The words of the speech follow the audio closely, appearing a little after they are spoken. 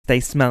they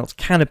smelt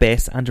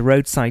cannabis and a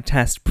roadside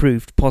test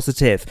proved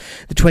positive.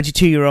 The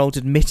 22-year-old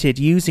admitted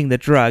using the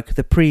drug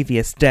the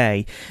previous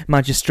day.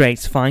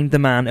 Magistrates fined the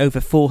man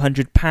over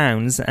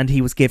 £400 and he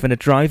was given a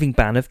driving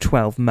ban of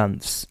 12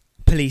 months.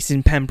 Police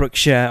in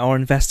Pembrokeshire are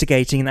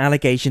investigating an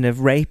allegation of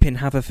rape in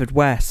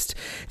Haverfordwest.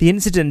 The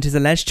incident is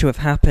alleged to have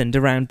happened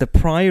around the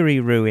Priory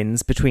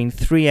ruins between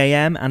 3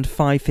 a.m. and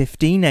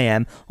 5:15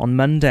 a.m. on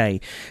Monday.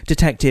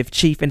 Detective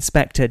Chief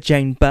Inspector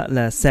Jane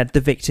Butler said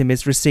the victim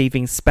is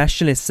receiving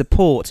specialist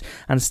support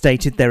and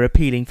stated they're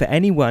appealing for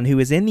anyone who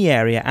was in the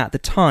area at the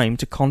time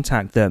to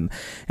contact them.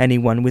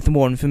 Anyone with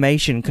more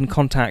information can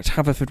contact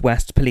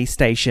Haverfordwest Police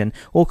Station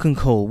or can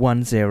call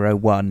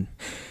 101.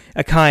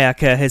 A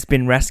kayaker has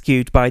been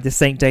rescued by the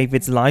St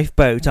David's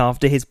lifeboat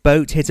after his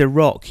boat hit a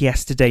rock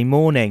yesterday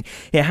morning.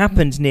 It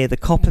happened near the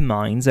copper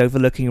mines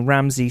overlooking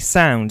Ramsey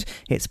Sound.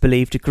 It's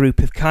believed a group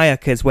of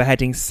kayakers were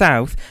heading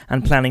south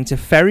and planning to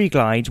ferry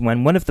glide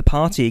when one of the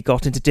party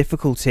got into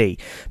difficulty.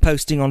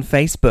 Posting on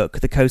Facebook,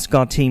 the Coast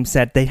Guard team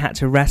said they had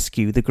to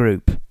rescue the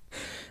group.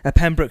 A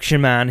Pembrokeshire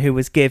man who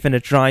was given a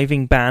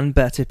driving ban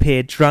but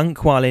appeared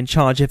drunk while in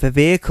charge of a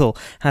vehicle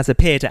has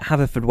appeared at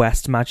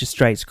Haverfordwest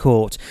Magistrates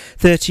Court.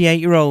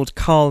 38-year-old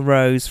Carl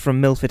Rose from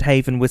Milford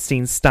Haven was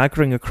seen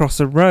staggering across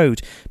a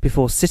road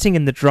before sitting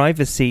in the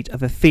driver's seat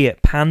of a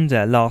Fiat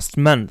Panda last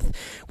month.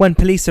 When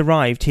police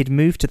arrived, he'd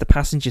moved to the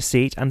passenger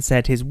seat and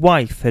said his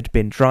wife had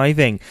been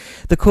driving.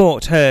 The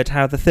court heard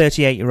how the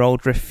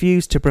 38-year-old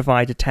refused to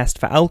provide a test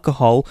for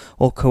alcohol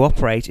or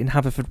cooperate in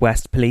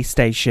Haverfordwest Police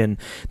Station.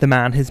 The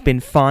man has been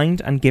fined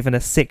and given a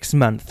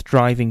 6-month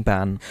driving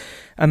ban.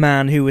 A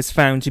man who was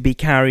found to be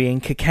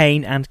carrying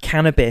cocaine and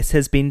cannabis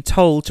has been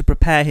told to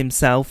prepare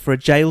himself for a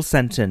jail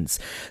sentence.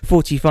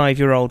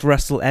 45-year-old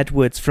Russell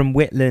Edwards from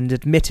Whitland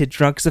admitted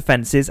drugs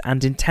offences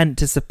and intent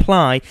to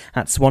supply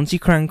at Swansea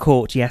Crown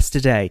Court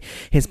yesterday.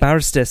 His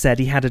barrister said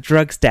he had a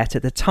drugs debt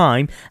at the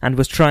time and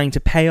was trying to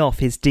pay off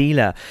his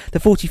dealer. The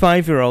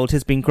 45-year-old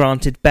has been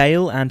granted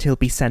bail and he'll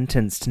be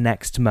sentenced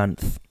next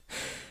month.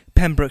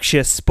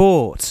 Pembrokeshire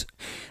Sport.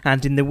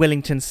 And in the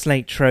Willington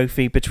Slate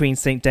Trophy between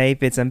St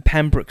David's and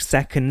Pembroke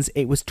Seconds,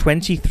 it was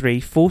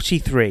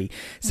 23-43.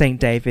 St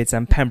David's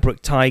and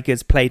Pembroke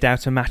Tigers played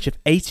out a match of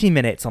 80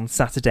 minutes on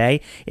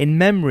Saturday in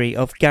memory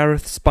of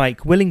Gareth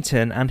Spike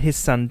Willington and his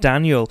son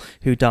Daniel,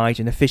 who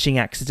died in a fishing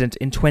accident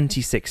in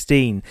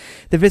 2016.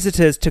 The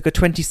visitors took a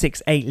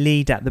 26-8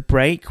 lead at the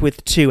break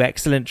with 2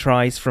 excellent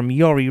tries from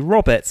Yori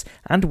Roberts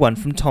and 1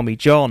 from Tommy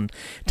John.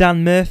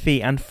 Dan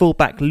Murphy and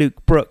fullback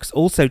Luke Brooks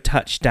also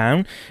touched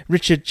down.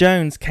 Richard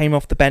Jones came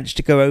off the bench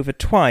to go over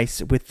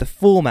twice, with the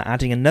former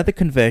adding another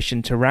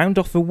conversion to round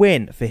off a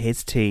win for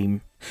his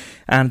team.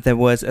 And there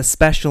was a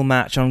special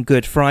match on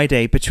Good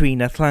Friday between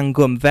a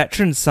Llangwm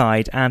veteran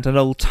side and an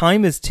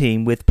old-timers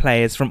team with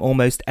players from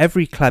almost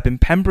every club in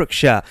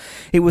Pembrokeshire.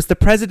 It was the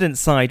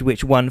President's side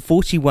which won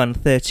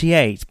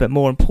 41-38, but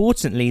more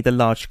importantly, the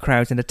large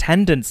crowd in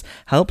attendance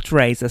helped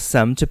raise a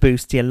sum to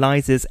boost the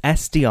Eliza's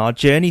SDR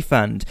Journey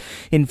Fund.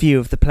 In view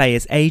of the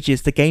players'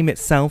 ages, the game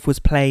itself was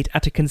played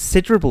at a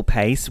considerable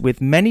pace, with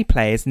many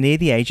players near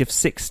the age of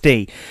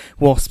 60.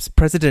 Wasps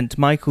President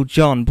Michael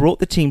John brought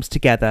the teams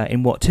together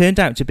in what turned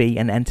out to be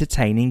an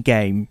entertaining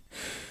game.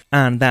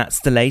 And that's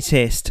the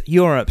latest.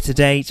 You're up to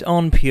date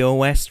on Pure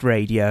West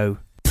Radio.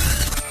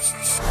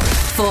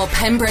 For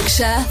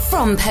Pembrokeshire,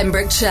 from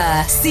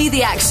Pembrokeshire. See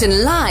the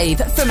action live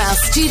from our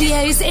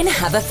studios in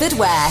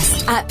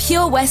Haverfordwest at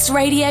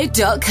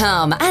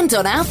purewestradio.com and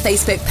on our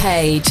Facebook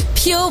page,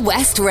 Pure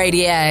West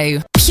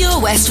Radio.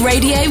 Pure West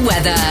Radio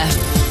weather.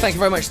 Thank you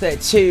very much there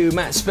to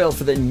Matt Spill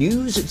for the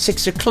news at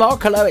 6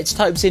 o'clock. Hello, it's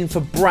Tobes in for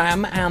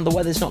Bram, and the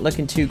weather's not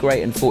looking too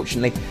great,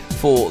 unfortunately,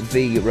 for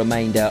the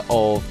remainder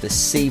of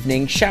this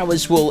evening.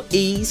 Showers will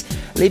ease,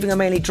 leaving a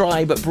mainly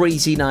dry but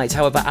breezy night.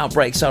 However,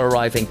 outbreaks are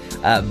arriving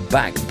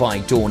back by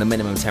dawn. A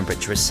minimum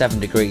temperature is 7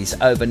 degrees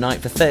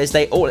overnight for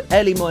Thursday. All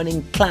early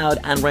morning cloud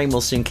and rain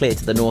will soon clear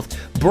to the north.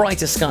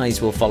 Brighter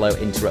skies will follow,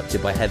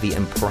 interrupted by heavy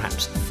and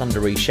perhaps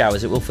thundery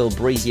showers. It will feel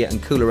breezier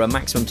and cooler. A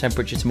maximum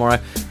temperature tomorrow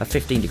of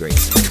 15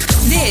 degrees.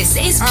 This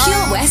is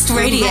Pure West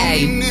Radio.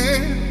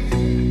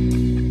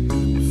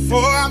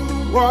 Before I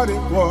knew what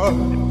it was,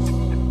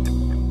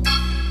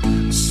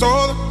 I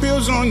saw the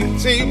pills on your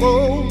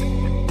table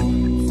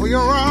for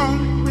your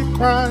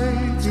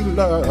unrequited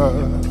love. Oh,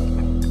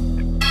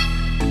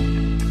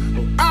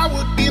 I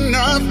would be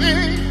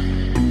nothing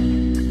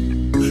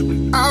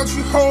without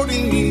you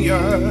holding me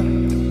up.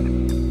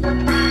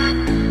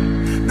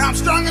 Now I'm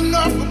strong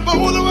enough for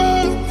both of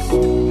us,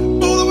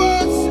 both of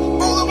us,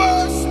 both of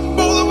us,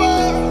 both of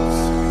us.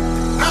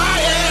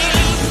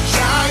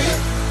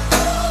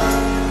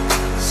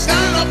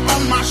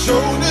 On my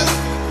shoulders,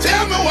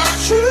 tell me what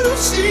you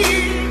see.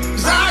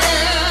 'Cause I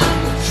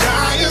am a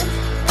giant.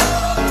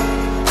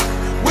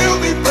 We'll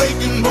be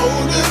breaking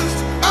boulders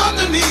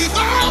underneath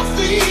our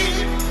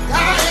feet. I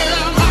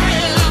am a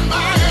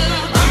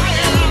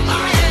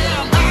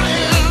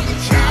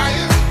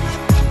giant.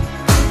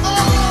 Oh,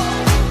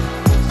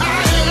 I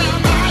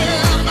am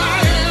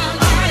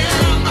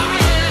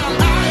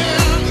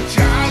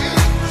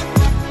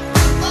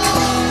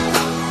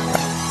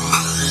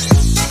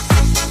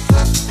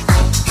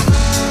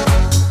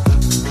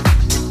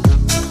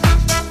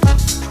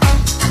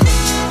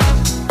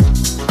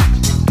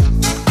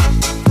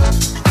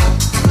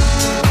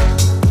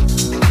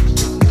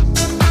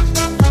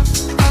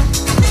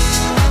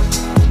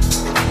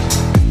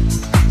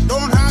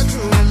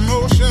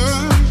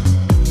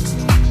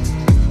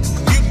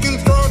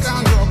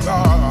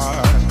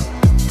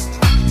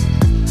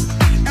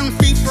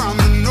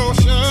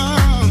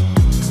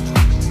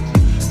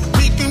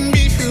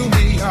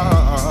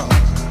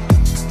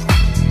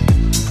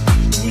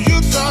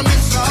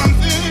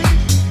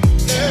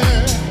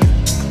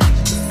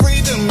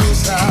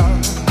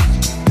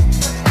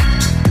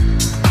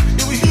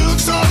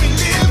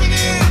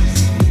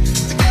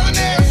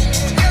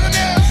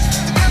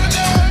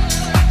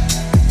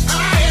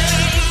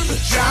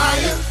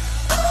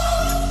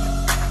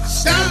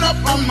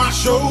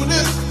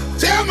shoulders.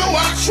 Tell me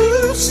what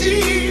you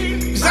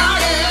see. 'Cause I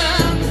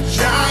am a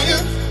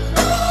giant.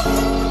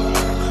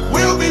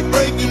 We'll be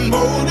breaking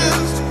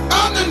borders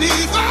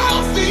underneath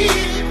our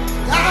feet.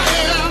 I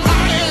am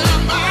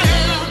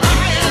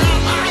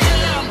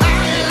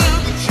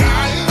the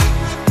giant.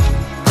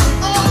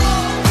 Oh,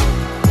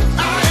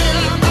 I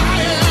am the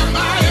giant.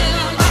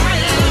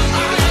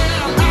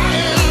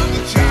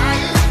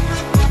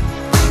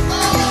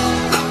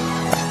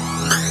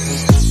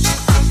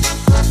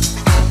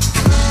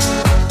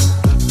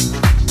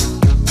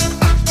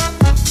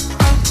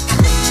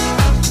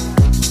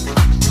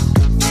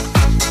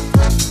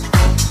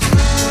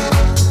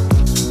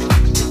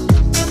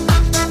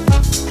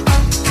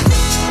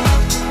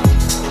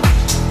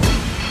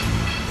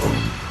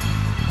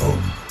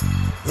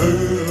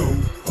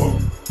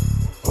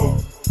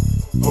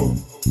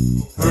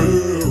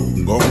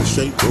 I'm gonna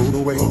shake, roll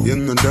away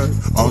in the dirt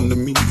under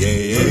me,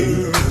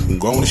 yeah. I'm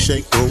gonna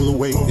shake, roll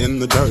away in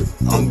the dirt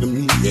under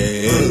me,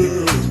 yeah.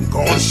 I'm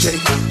gonna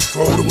shake,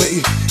 throw it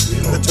away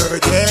in the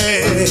dirt,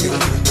 yeah.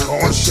 I'm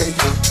gonna shake,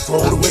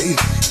 throw it away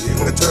in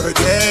the dirt,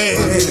 yeah.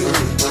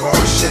 I'm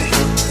gonna shake,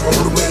 throw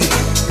it away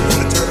in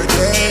the dirt,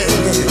 yeah.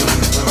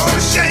 I'm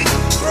gonna shake,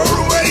 throw it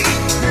away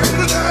in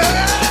the dirt.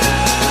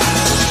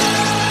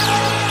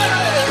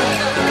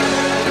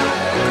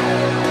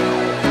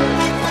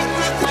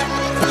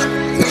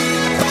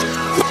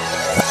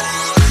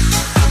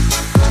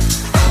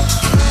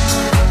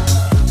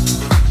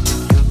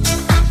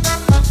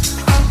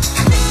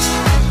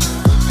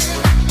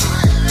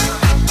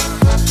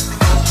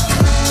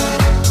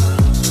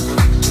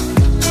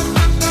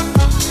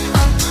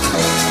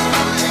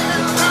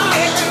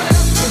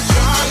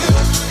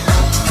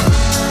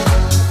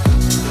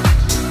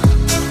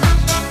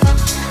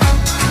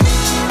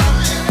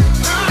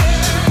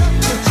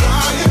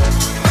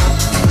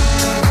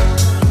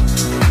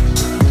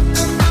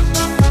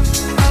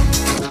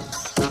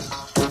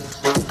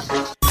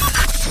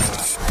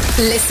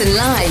 Listen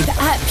live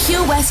at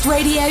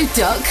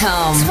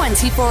purewestradio.com.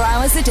 24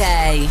 hours a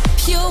day.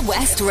 Pure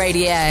West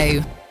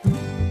Radio.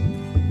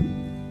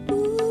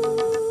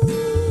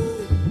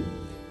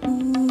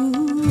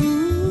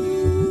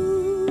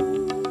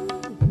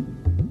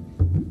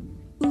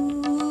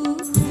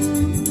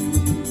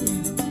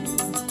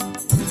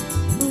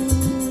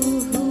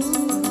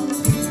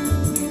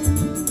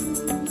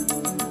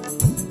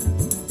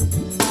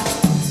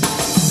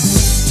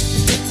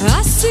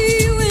 I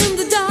see you in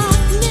the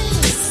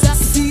darkness, I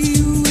see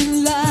you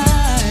in light.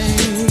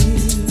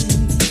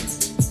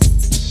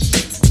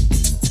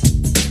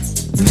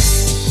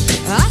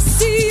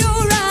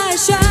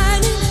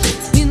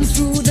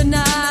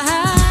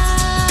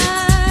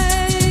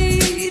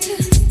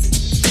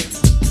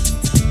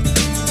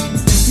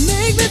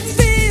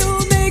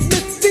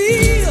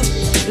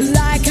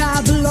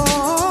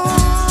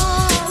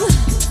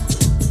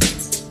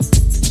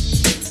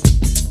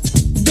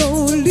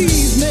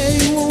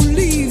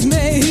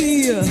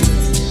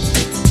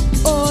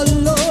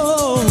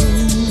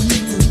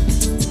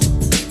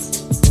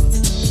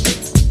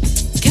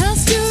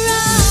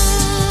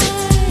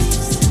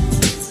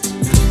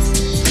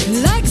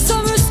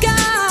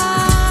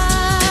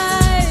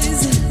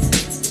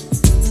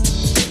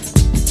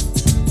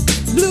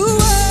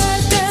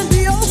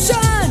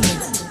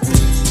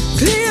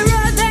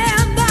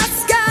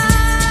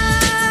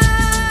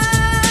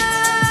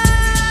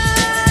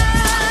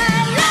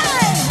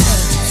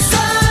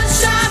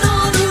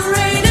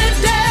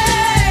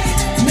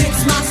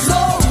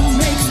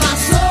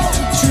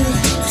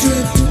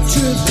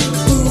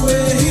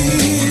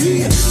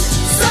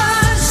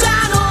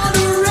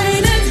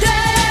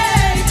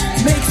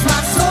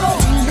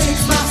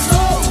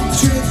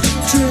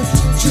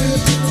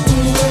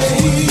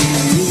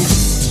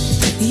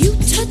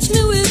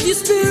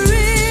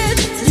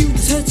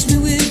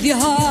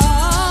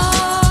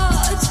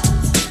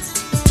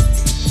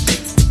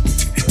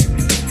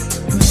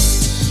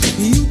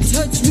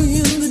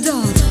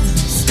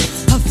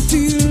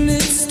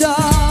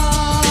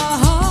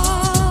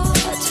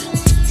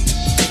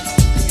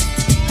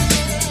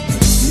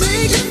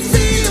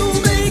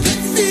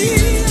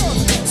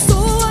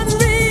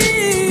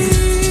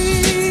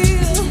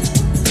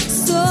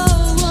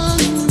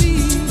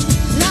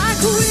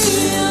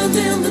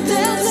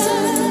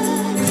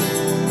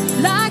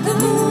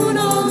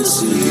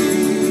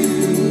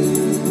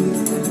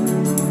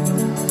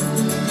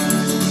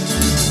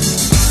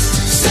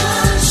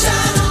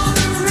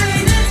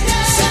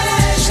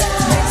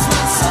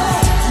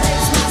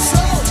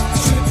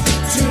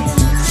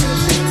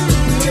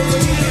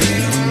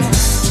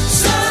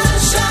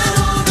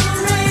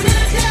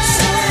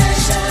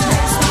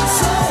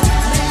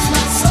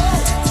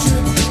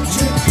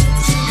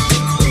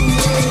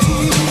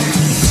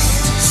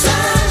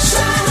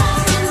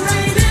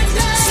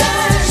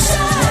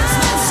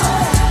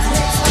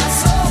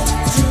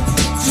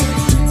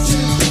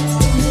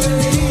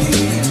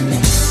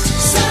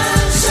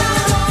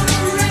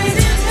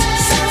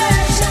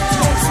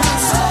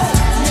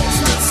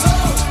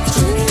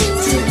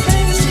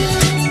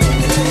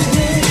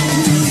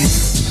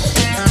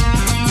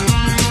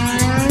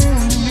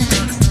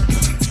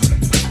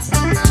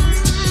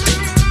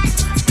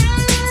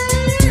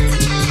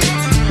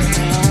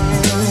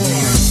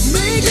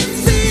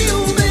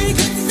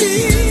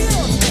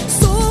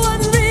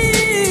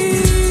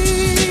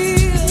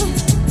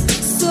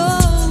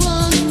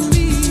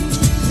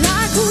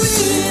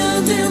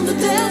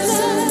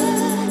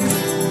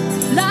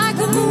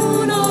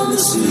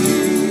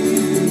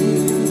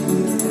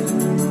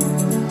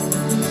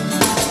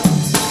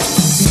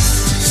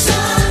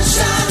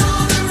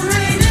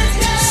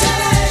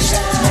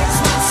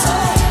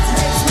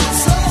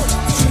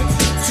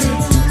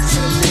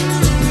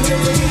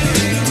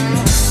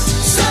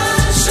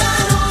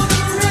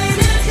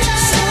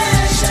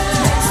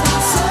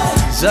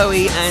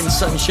 Zoe and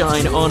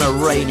Sunshine on a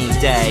rainy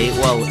day.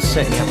 Well,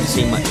 certainly haven't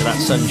seen much of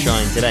that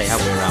sunshine today,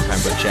 have we, around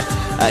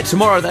Pembrokeshire?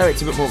 Tomorrow, though,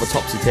 it's a bit more of a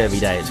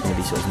topsy-turvy day. It's going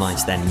to be sort of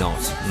nice, then not.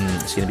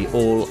 It's going to be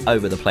all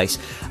over the place.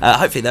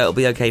 Hopefully, that'll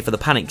be okay for the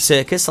Panic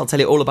Circus. I'll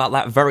tell you all about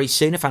that very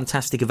soon. A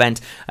fantastic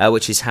event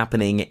which is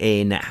happening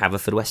in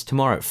Haverfordwest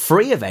tomorrow.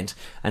 Free event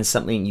and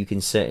something you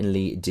can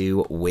certainly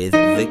do with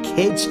the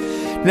kids.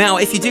 Now,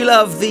 if you do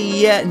love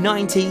the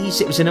 90s,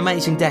 it was an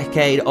amazing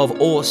decade of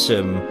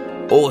awesome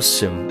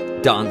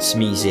dance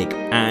music,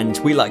 and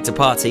we like to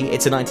party.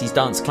 It's a 90s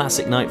dance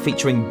classic night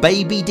featuring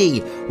Baby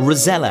D,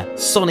 Rosella,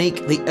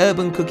 Sonic, the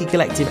Urban Cookie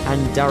Collective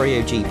and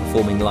Dario G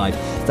performing live.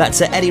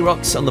 That's at Eddie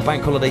Rocks on the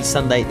Bank Holiday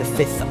Sunday, the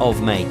 5th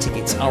of May.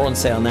 Tickets are on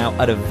sale now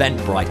at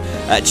Eventbrite.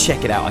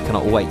 Check it out. I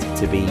cannot wait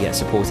to be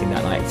supporting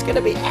that night. It's going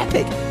to be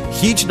epic.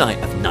 Huge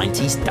night of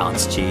 90s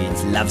dance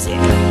tunes. Loves it.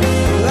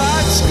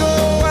 Lights go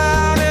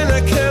out and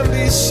I can't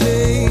be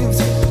saved.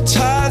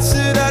 Tides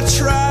that I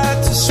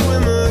tried to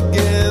swim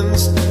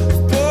against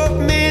brought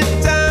me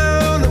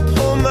down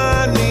upon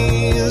my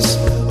knees.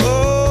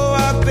 Oh,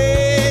 I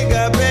beg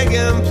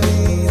and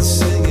plead,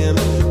 singing,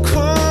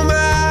 come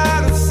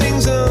out of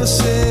things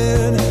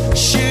unsaid.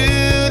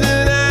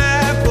 Shouldn't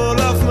I pull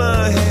off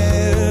my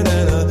head?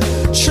 And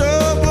a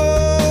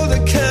trouble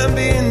that can't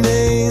be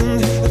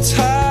named. A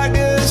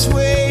tiger's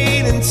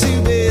waiting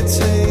to be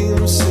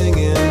tamed,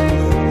 singing.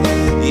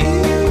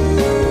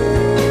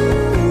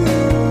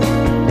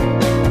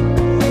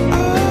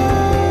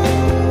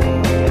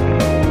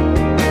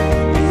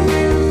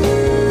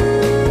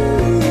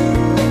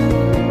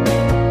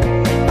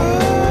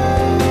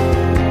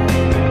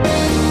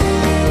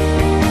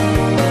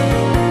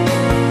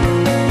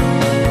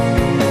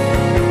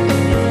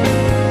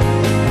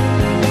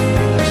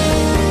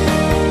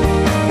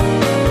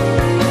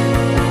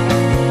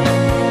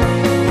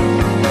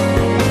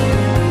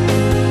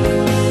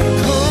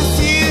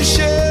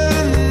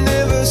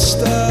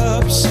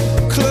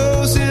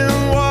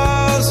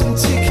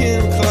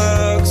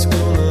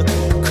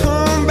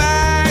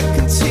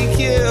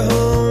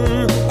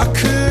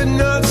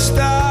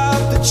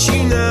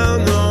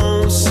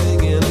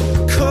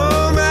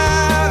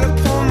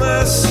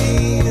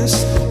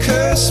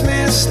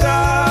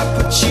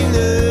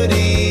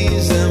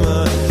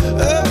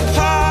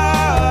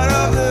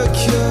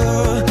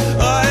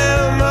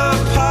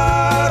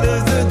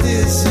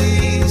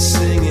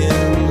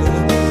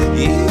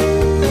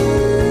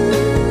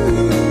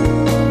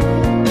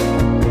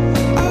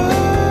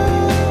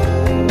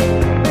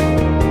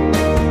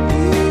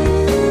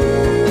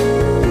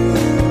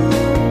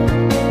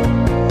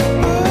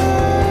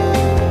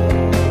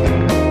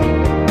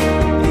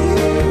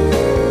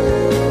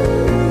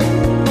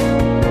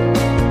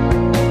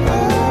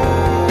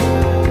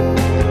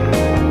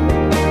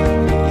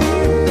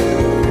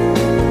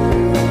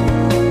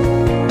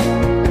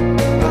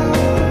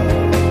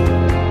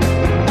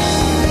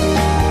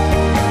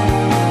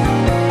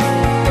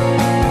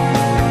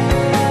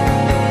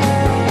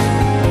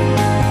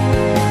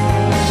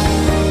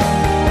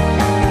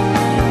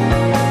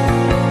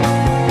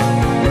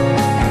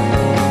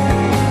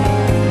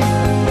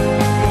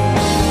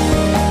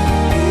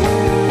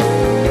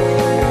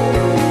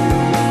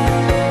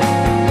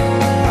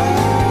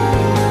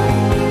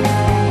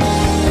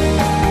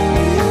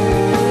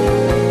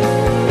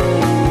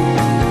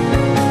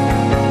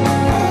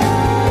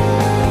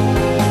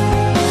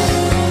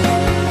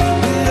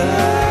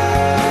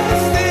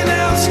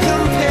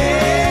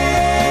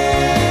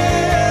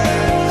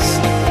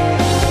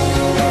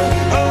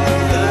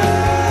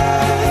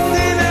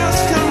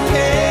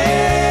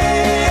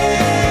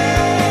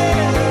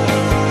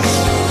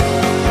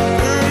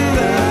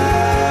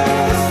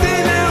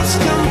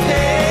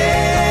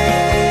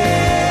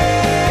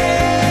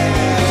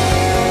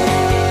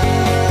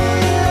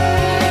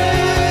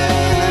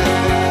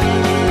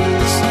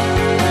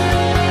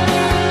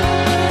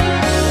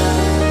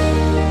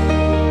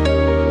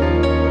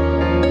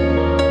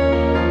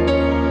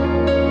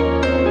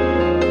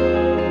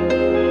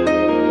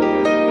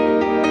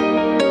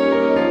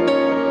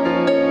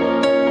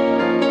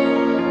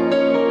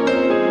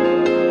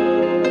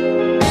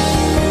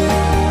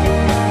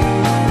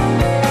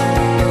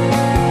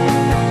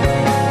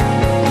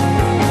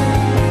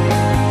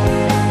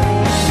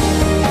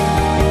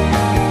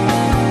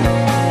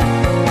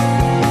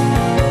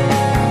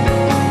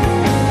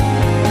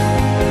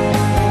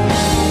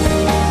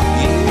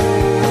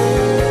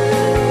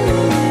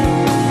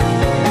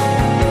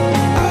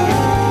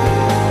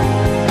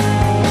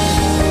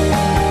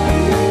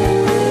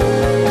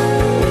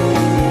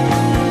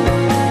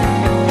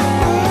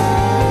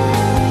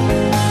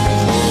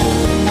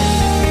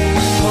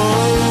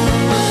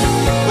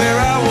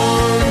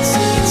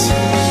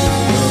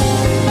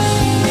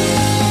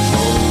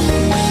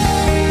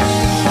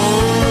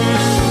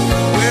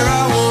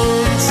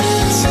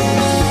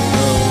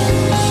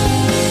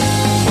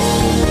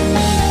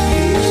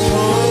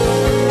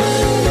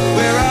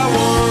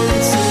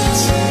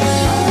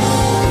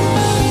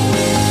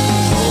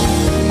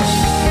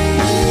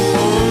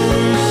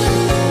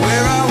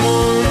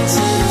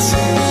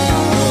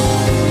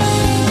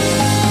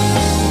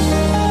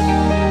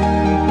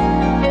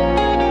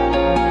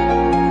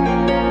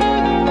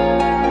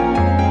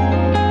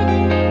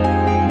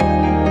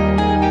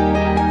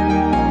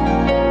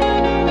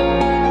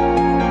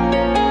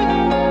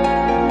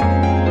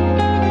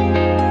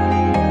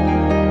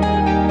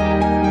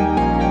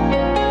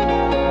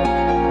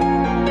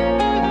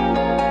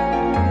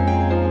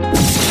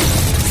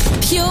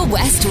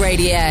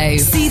 Radio.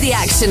 See the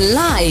action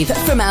live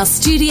from our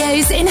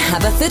studios in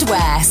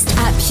Haverfordwest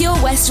at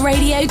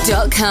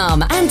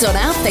purewestradio.com and on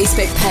our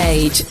Facebook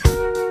page.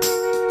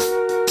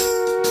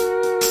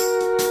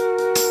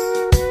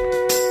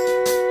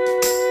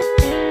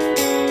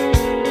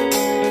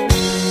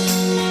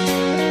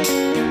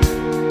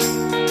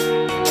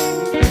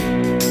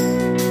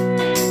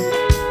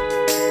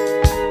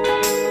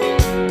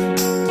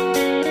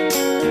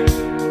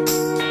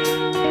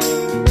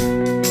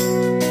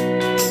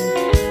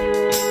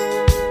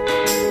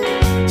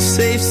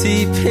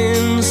 Safety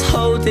pins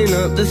holding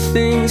up the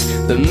things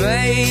that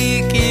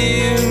make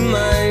you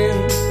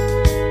mine.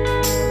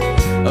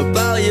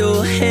 About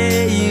your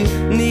hair, you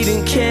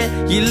needn't care.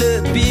 You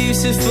look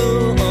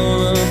beautiful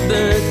all of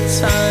the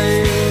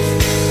time.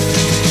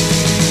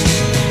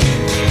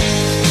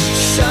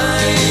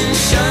 Shine,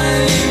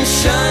 shine,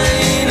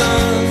 shine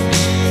on.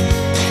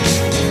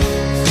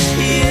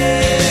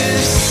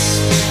 Yes,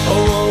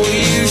 oh, won't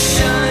you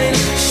shine,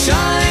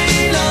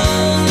 shine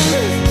on.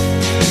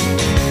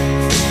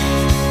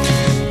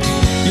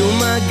 Your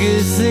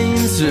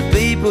magazines for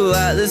people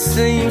at the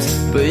seams,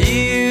 but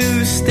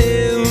you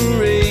still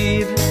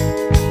read.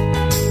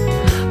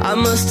 I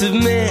must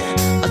admit,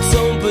 I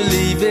don't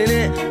believe in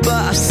it, but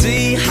I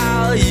see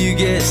how you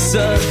get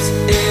sucked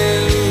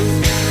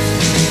in.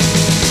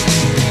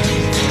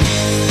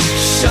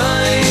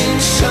 Shine,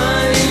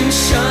 shine,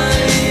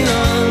 shine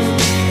on.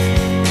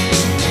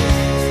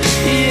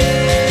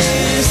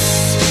 Yes,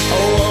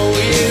 oh, won't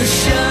you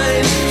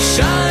shine,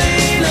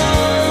 shine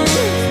on.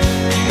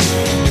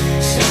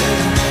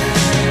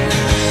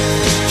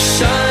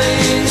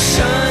 Shine,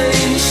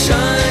 shine,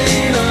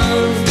 shine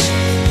on.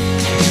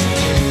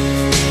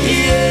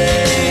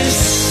 Yes,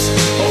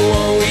 oh,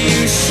 won't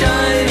you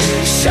shine,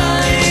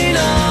 shine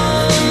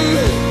on.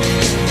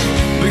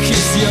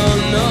 Because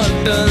you're not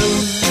done.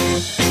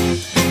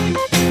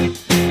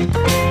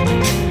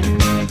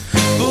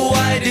 But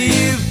why do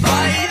you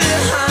bite the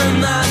hand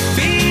that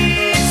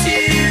feeds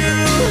you?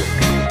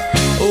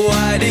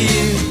 Why do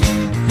you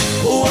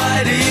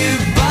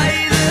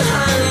bite the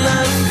hand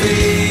that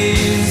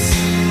feeds?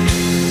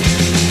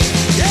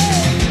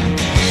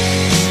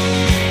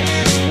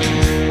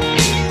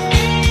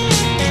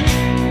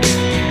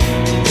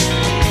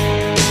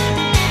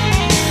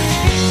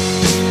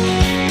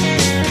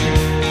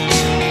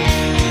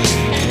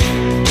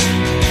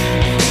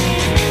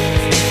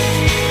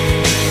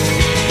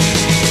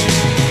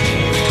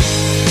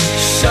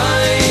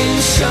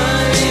 Shine,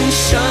 shine,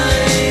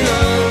 shine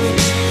on.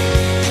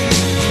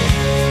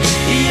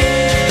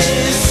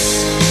 Yes,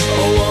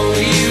 oh, won't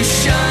you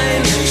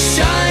shine,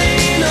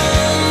 shine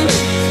on.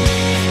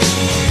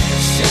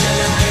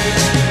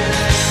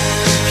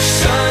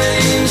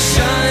 Shine,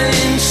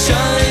 shine,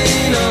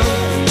 shine on.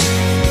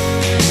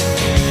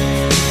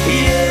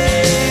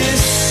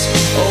 Yes,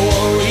 oh,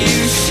 won't you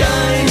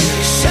shine,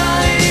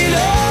 shine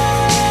on.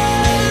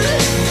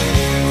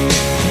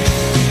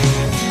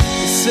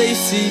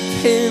 Safety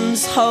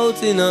pins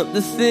holding up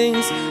the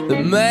things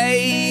that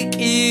make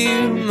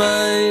you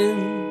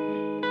mine.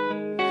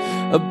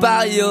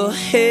 About your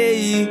hair,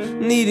 you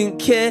needn't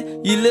care.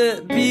 You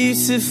look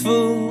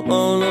beautiful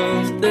all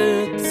of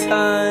the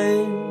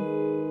time.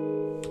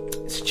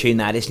 It's a tune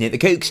that, isn't it? The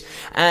Kooks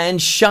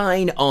and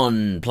Shine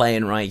On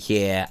playing right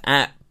here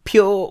at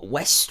Pure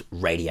West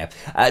Radio.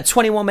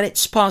 21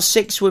 minutes past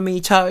 6 with me,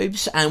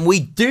 Tobes, and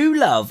we do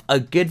love a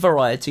good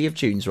variety of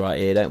tunes right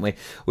here, don't we?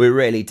 We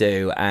really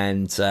do,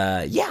 and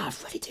yeah, I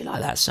really do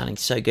like that, sounding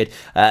so good.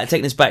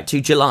 Taking us back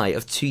to July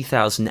of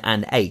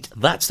 2008.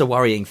 That's the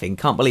worrying thing.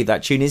 Can't believe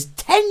that tune is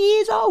 10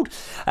 years old.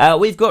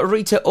 We've got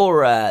Rita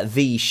Ora,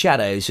 The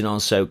Shadows, and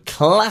also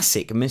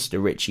classic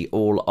Mr. Ritchie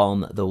all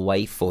on the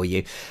way for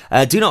you.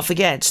 Do not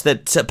forget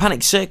that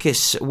Panic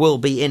Circus will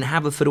be in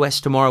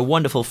Haverfordwest tomorrow.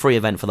 Wonderful free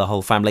event for the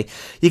whole family.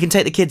 You can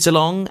take the kids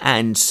along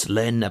and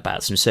learn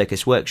about some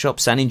circus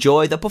workshops and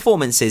enjoy the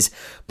performances,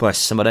 plus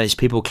some of those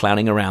people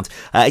clowning around.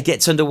 It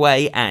gets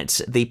underway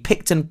at the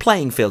Picton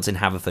Playing Fields in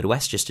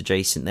Haverfordwest, just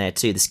adjacent there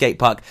to the skate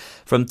park,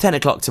 from 10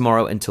 o'clock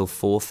tomorrow until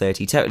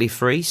 4:30. Totally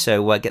free,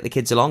 so get the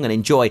kids along and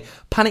enjoy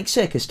Panic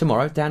Circus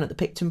tomorrow down at the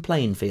Picton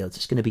Playing Fields.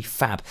 It's going to be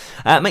fab.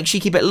 Make sure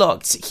you keep it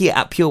locked here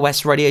at Pure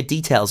West Radio.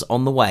 Details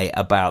on the way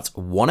about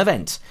one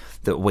event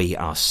that we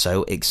are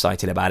so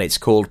excited about. It's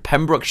called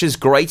Pembrokeshire's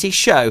Greatest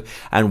Show,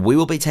 and we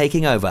will be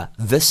taking over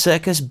the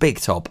Circus Big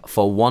Top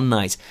for one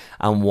night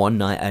and one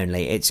night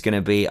only. It's going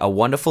to be a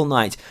wonderful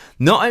night,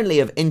 not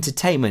only of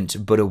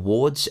entertainment, but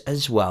awards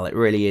as well. It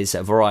really is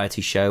a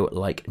variety show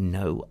like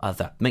no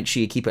other. Make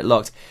sure you keep it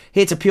locked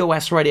here to Pure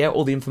West Radio.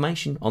 All the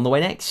information on the way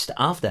next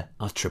after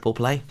our triple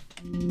play.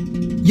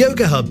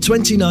 Yoga Hub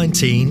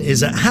 2019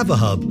 is at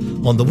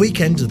Haverhub on the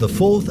weekend of the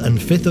 4th and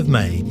 5th of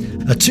May,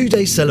 a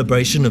 2-day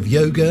celebration of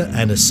yoga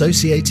and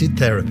associated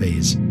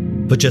therapies.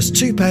 For just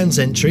 £2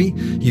 entry,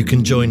 you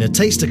can join a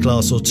taster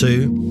class or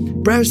two,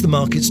 browse the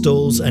market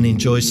stalls and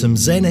enjoy some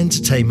Zen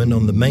entertainment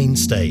on the main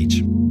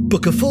stage.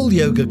 Book a full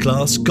yoga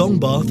class, gong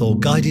bath or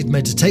guided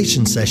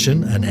meditation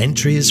session and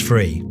entry is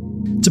free.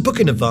 To book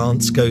in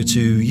advance, go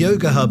to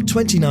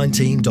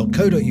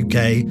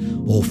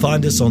yogahub2019.co.uk or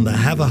find us on the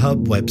Have a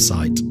Hub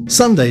website.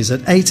 Sundays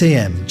at 8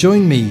 a.m,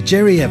 join me,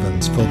 Jerry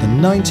Evans, for the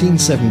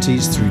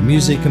 1970s through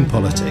music and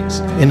politics.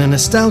 In a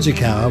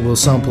nostalgic hour, we'll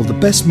sample the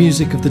best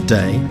music of the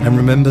day and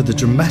remember the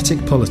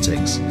dramatic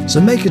politics. So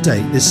make a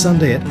date this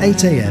Sunday at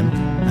 8 a.m,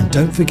 and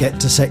don't forget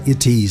to set your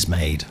teas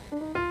made.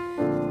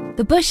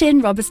 The Bush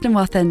Inn, Robertson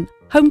Wathen,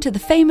 home to the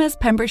famous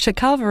Pembrokeshire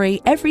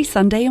Carvery every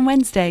Sunday and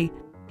Wednesday.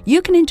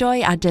 You can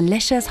enjoy our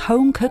delicious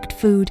home-cooked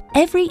food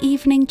every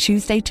evening,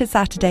 Tuesday to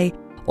Saturday.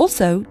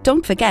 Also,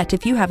 don't forget,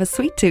 if you have a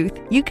sweet tooth,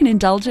 you can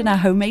indulge in our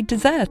homemade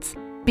desserts.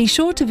 Be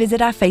sure to visit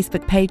our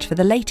Facebook page for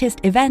the latest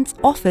events,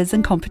 offers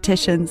and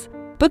competitions.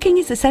 Booking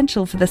is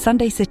essential for the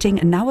Sunday sitting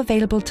and now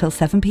available till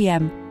 7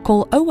 p.m.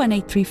 Call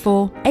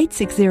 01834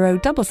 860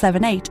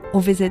 778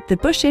 or visit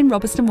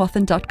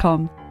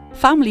thebushinrobertsonwathen.com.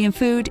 Family and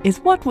food is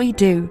what we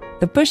do.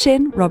 The Bush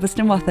Inn,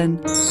 Robertson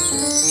Wathen.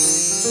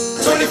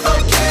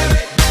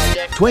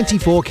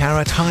 24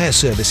 Carat Hire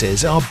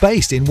Services are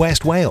based in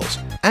West Wales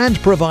and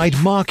provide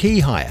marquee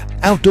hire,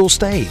 outdoor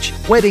stage,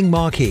 wedding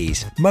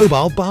marquees,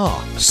 mobile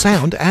bar,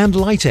 sound and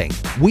lighting.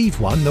 We've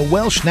won the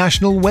Welsh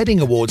National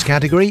Wedding Awards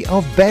category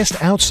of Best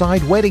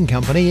Outside Wedding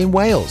Company in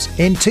Wales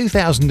in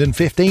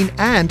 2015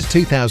 and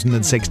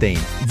 2016,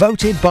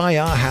 voted by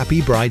our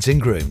happy brides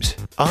and grooms.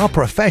 Our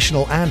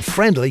professional and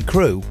friendly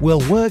crew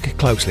will work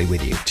closely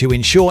with you to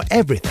ensure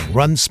everything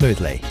runs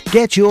smoothly.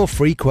 Get your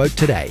free quote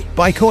today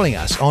by calling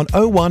us on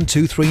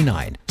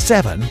 01239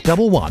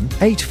 711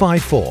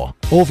 854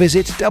 or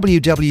visit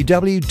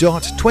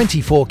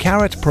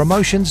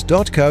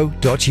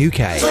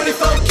www.24caratpromotions.co.uk.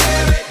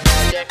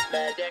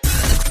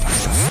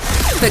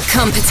 For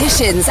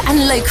competitions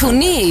and local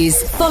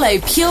news, follow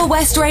Pure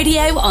West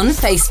Radio on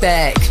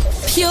Facebook.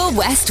 Pure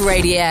West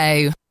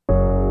Radio.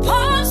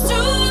 Palms to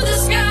the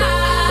sky,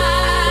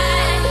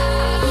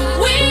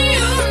 we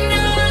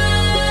unite.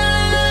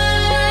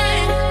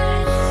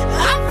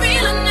 I'm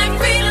feeling that,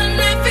 feeling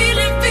that,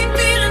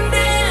 feeling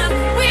that.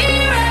 We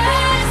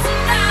rise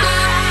tonight.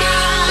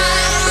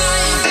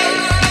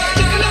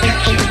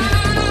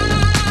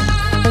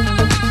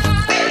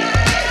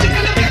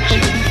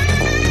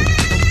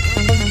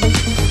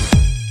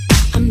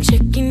 I'm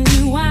checking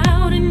you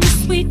out in your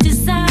sweet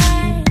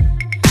desire.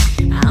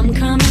 I'm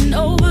coming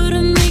over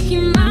to make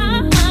you mine.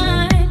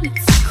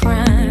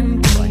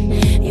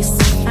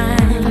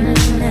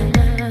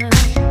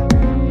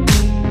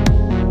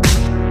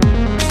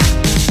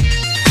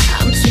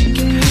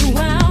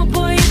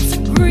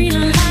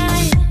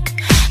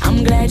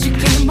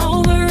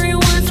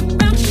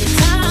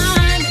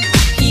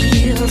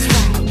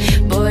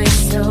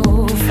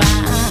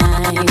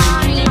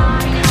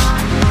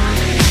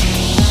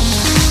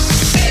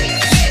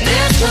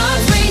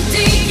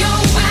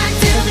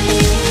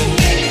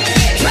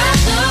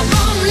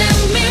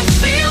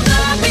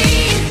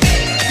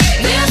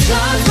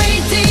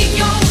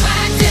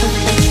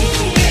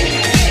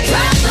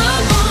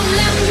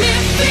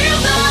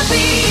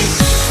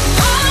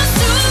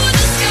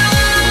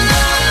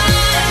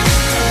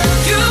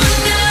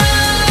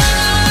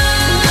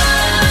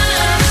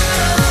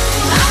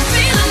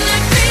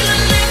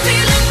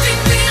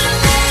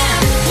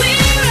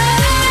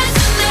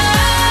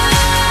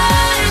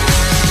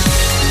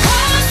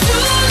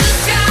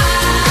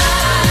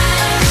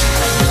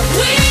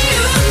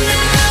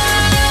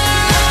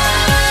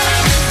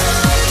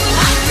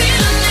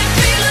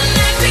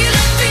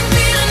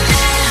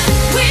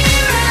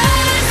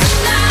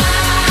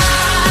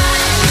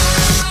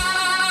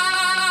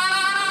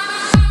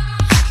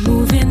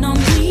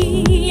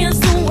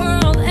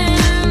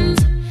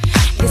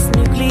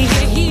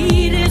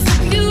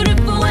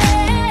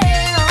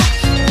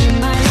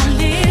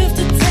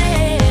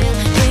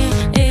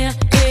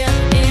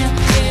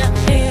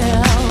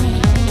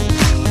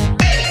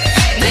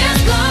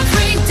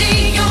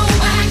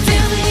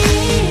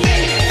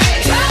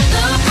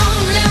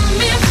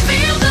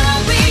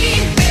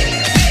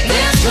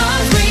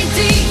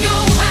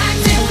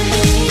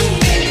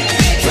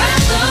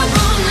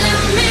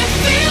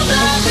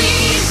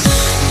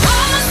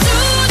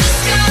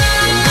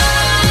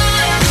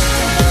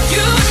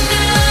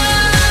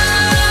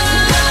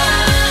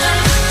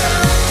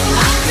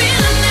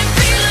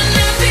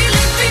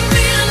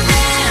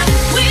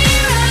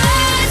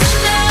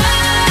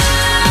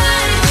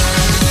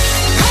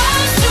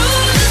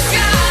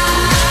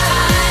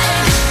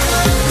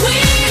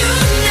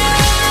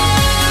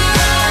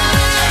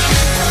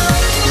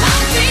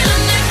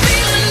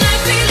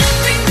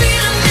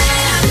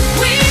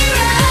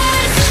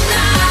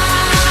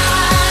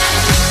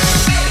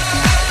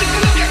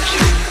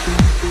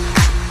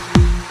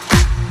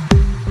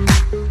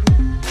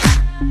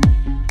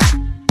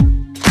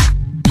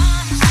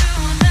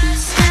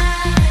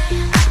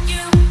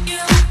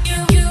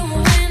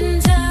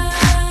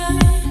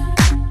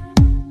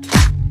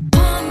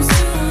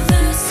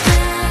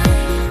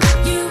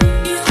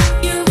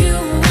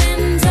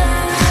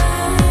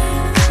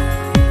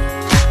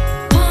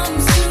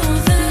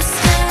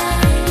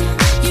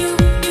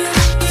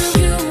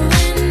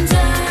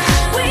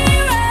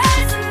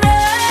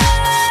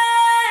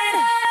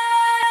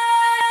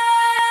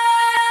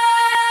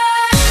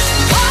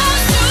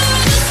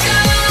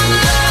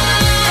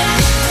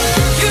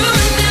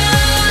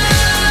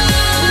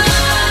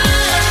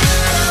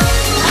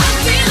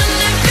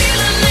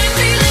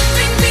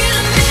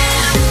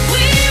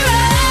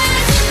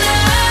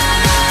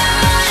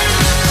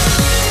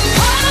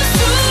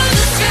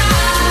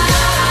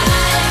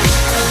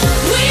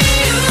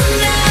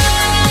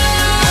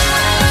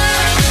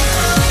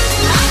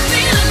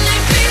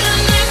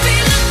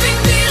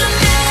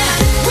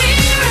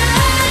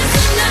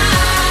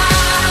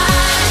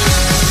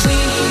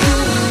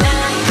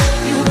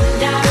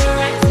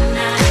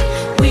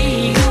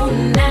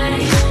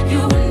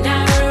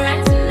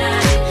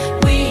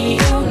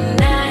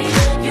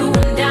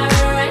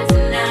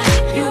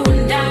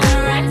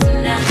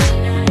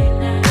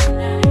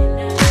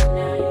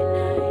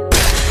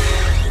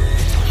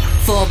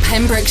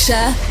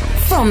 Pembrokeshire,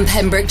 from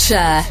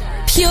Pembrokeshire,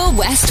 Pure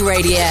West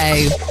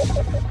Radio.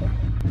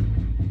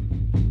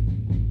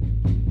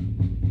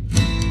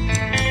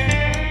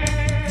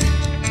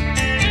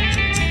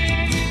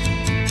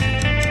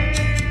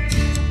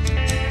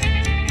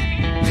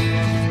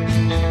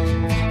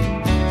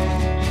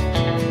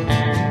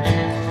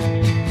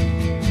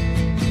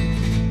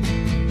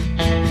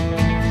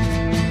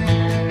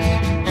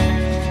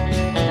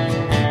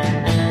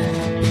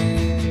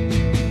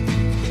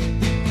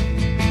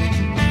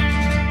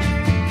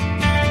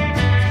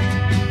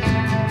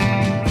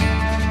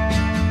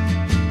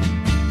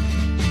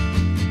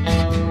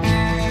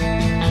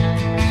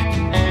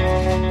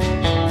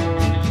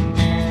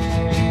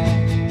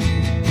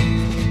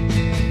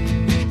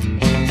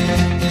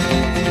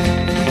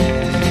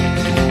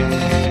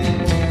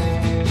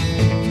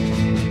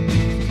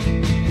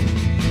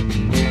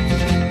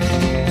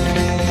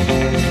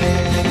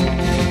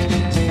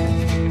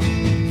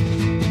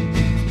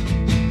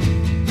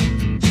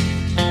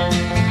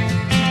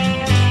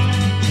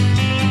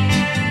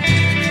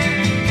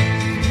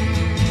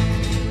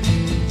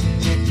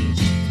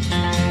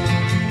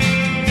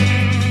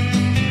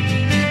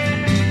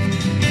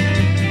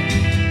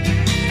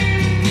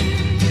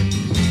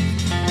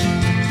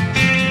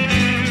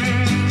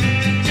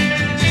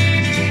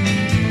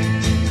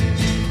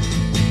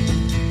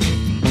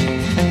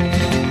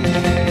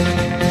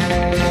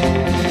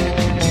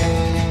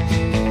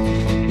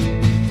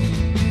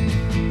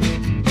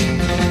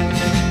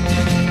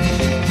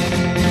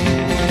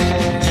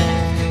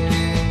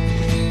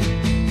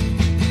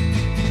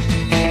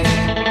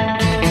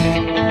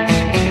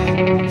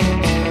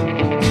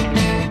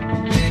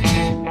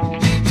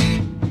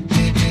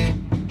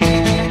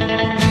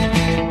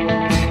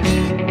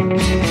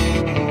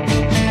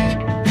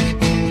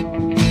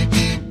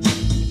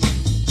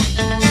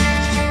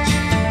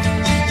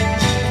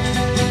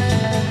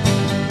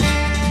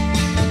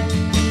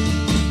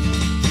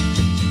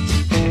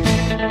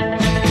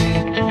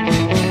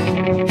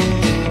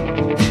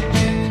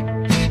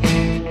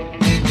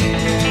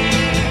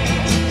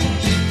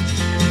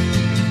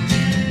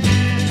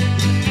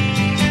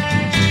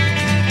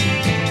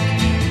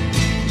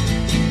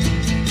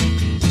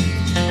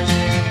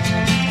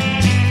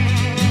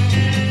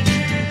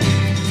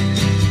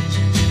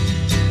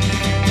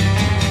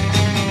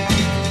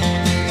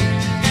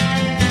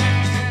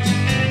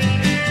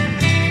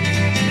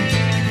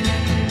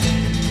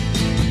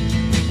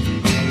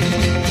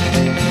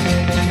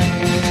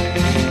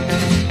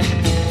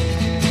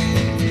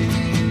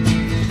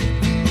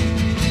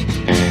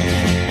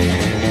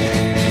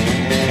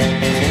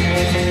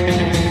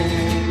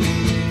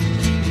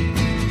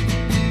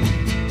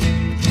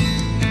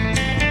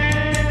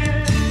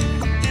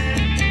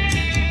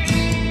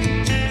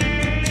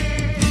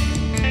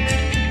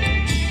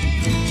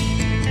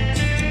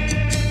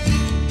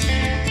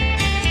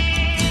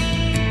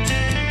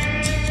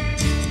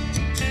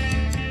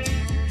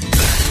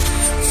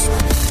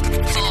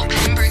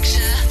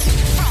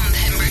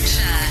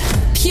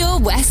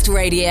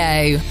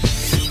 Radio.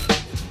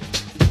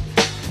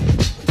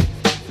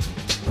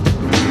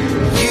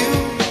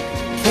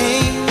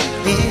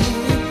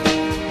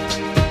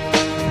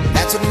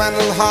 That's what my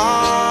little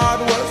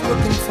heart was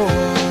looking for.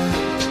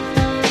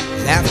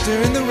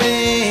 Laughter in the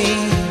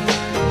rain.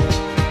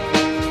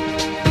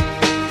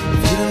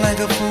 Feeling like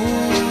a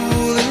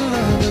fool in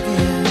love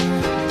again.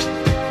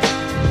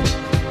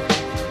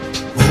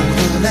 Oh,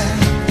 the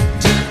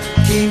night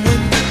came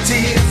when the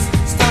tears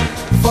stopped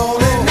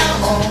falling. Now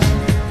all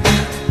I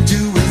do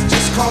is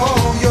just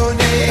call your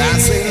name. And I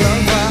say,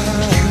 lover,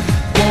 you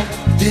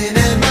walked in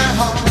and my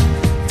heart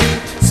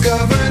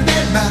discovered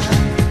that my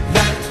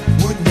life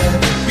would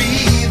never be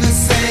the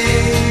same.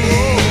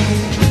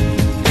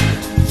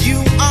 You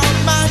are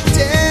my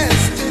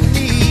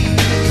destiny.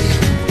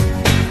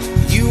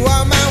 You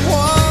are my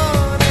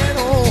one and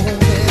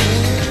only.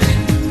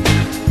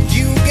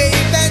 You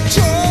gave that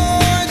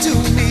joy to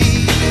me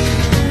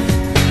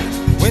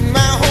when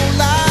my whole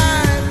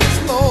life was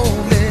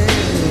lonely.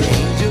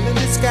 Angel in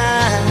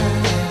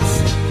disguise,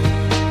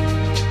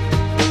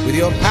 with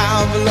your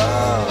power of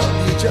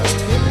love, you just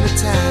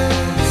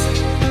hypnotize.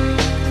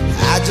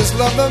 I just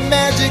love the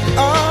magic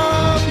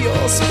of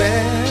your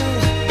spell.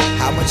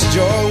 How much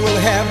joy we'll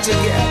have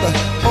together,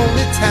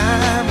 only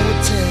time will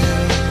tell.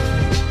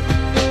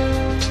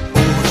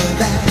 Oh, the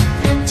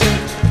laughter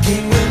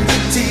came when the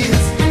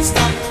tears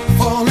stopped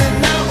falling.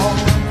 Now all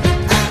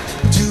I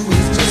do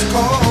is just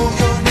call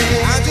your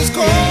name. I just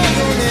call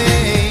your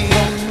name.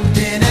 Walked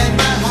in and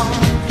my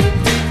heart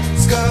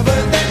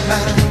discovered that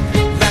my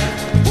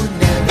life would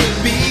never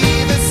be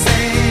the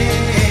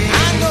same.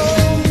 I know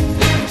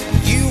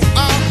you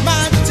are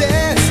my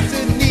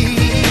destiny.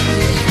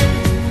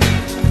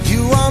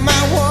 You are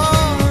my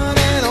one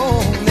and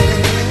only.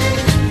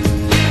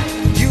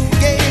 You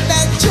gave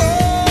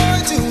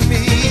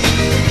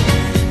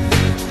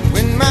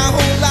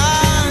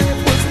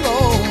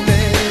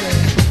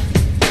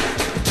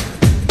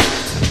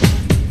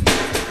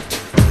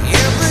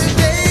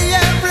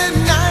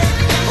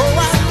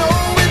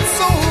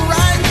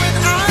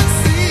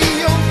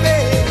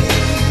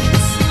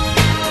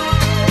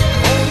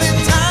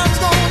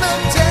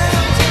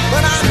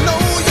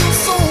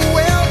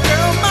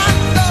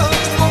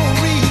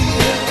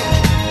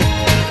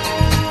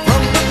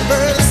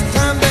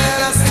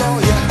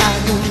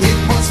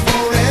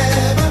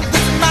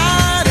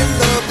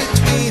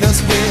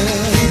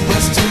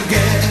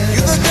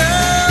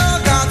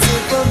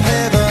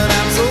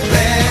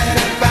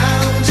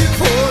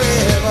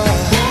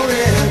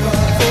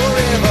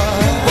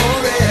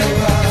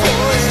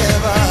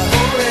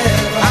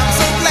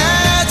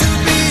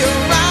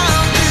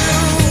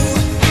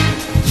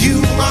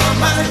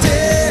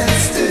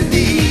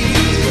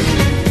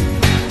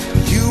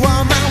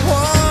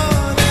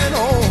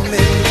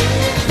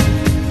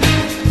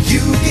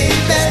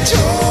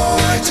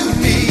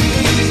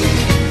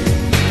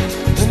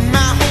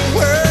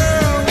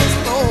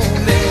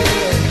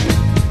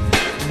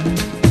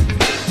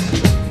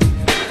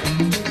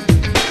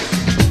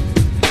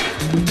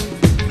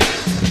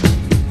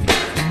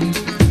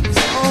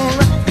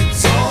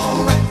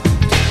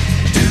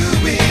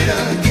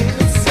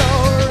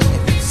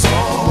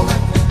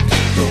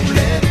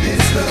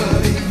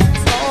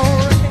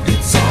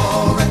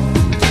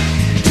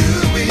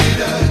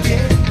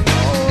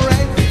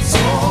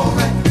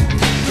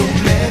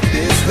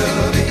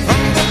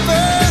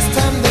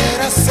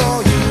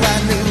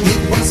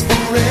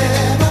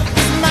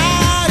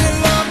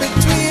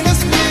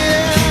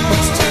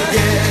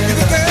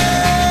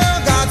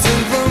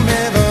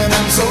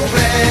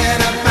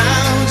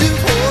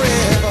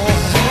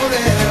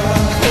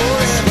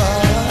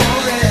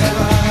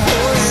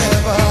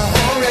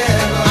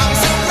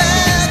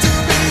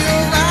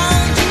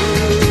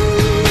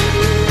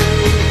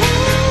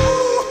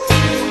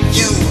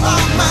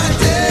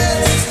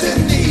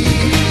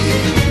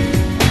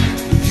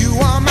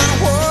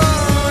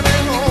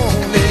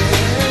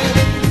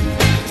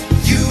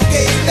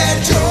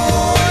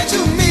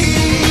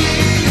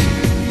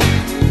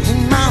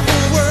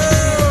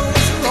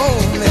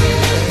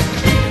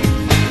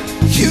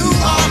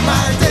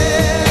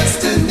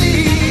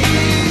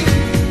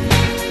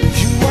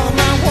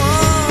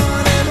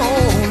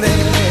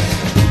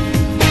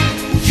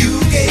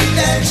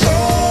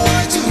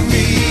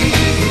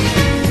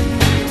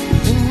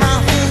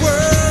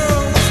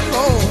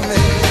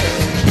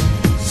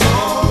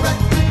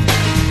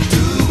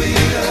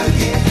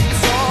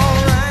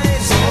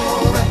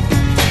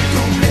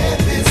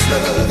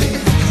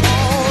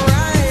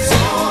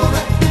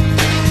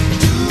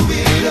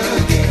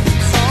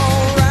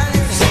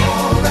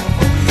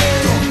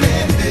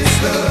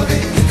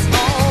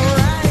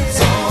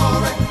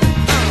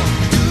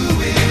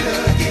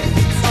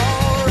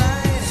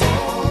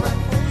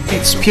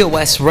Pure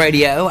West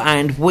Radio,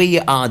 and we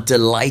are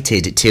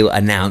delighted to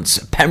announce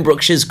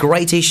Pembrokeshire's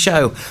greatest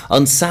show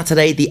on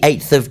Saturday the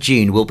 8th of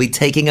June will be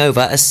taking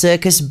over a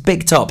Circus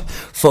Big Top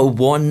for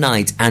one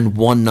night and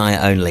one night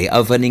only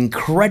of an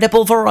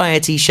incredible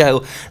variety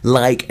show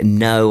like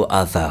no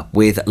other,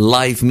 with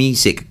live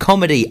music,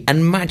 comedy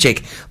and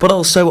magic, but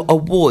also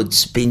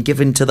awards being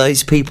given to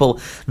those people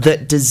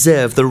that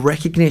deserve the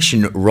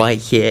recognition right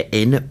here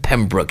in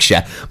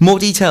Pembrokeshire. More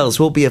details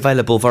will be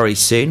available very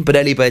soon, but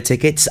early bird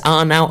tickets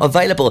are now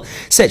available.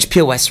 Search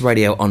Pure West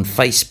Radio on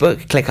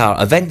Facebook, click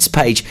our events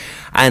page,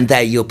 and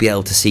there you'll be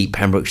able to see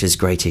Pembrokeshire's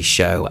greatest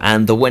show.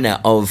 And the winner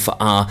of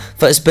our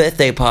first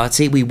birthday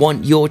party, We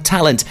Want Your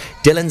Talent,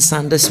 Dylan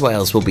Sanders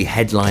Wales, will be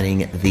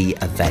headlining the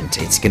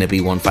event. It's going to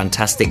be one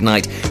fantastic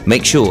night.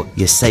 Make sure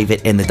you save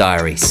it in the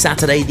diary.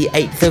 Saturday the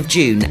 8th of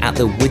June at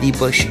the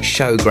Withybush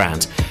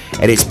Showground.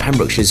 It is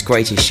Pembrokeshire's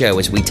greatest show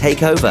as we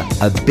take over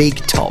a big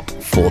top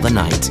for the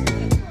night.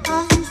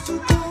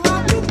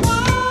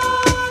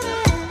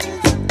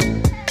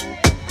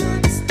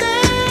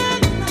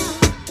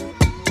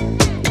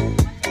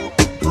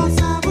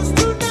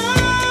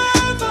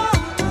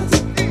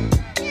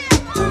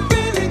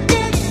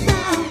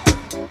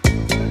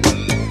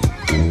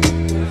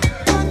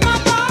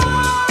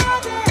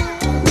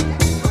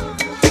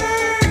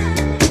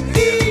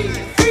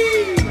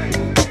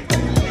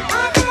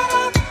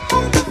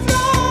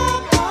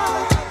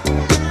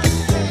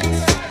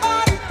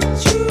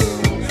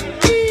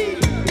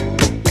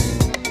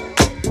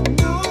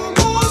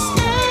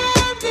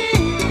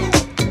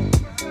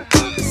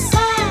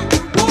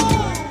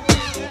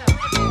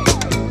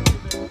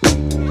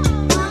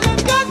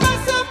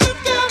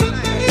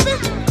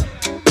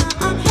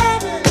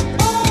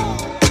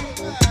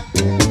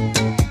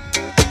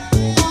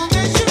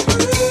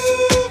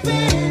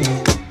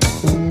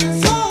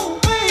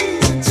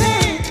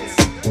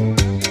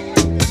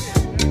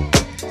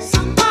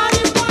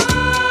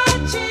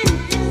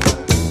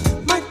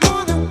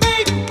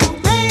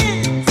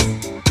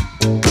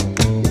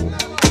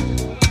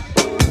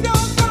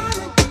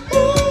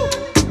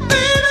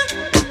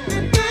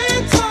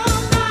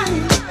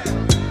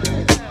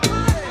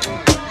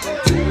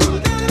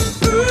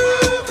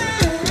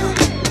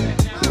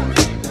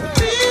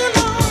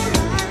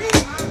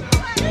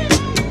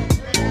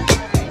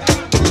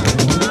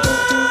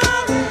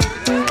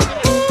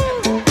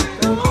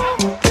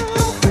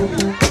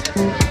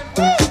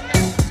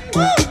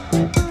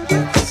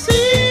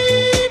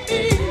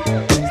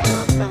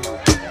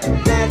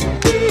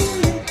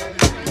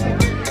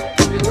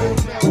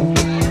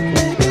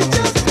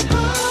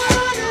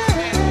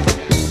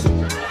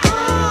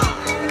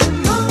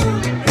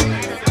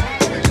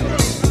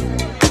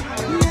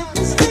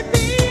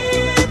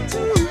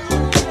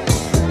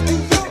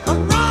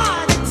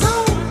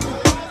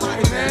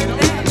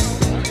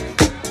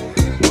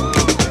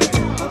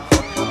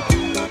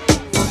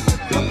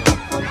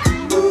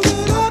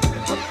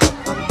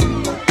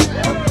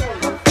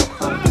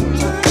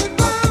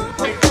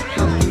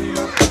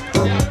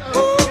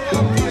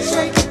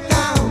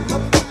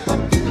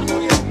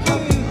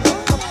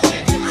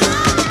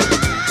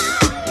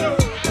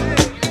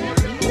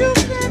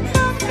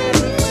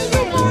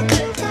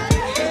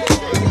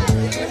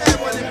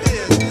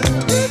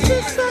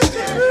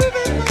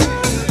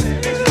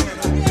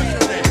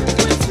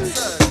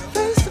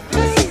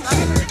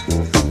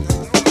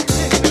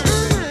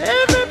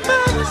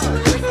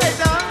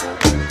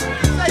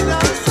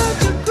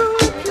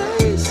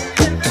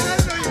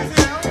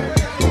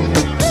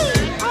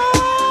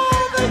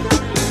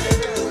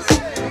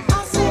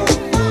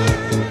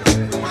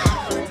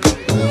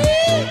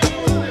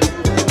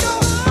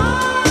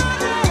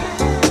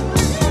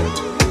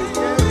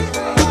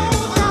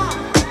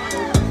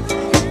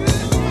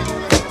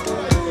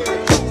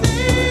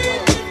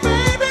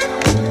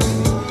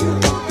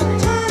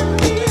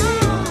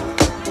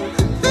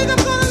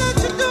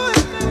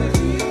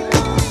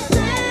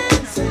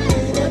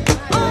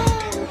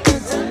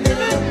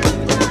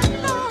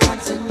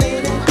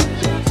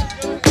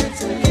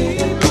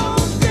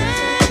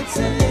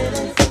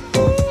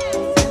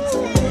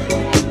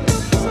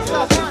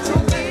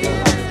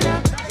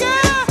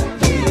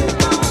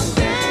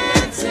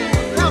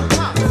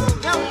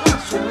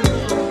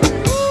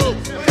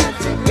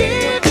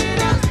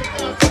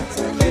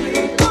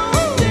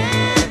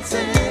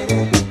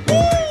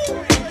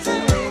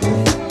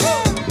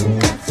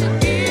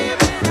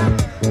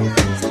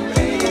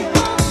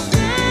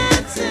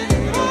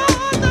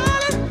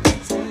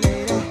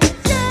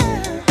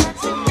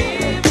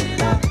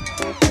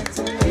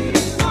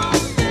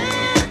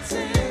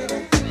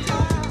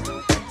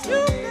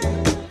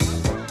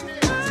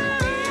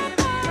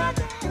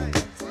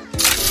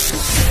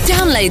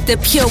 Download the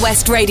Pure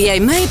West Radio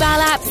mobile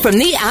app from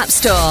the App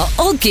Store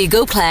or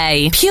Google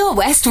Play. Pure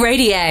West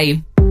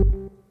Radio.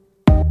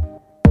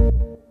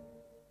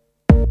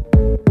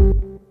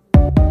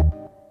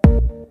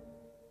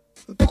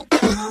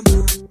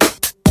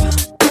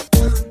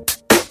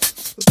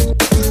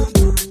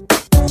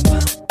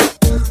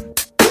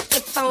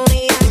 If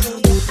only I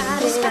could, I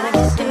just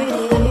gotta do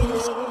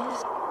this.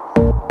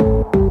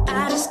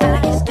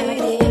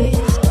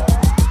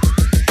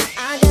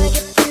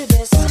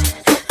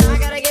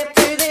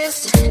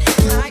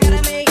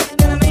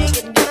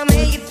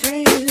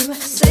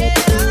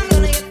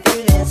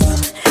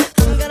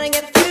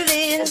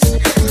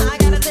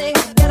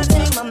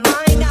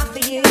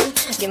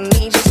 Give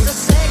me just a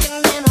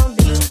second and I'll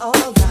be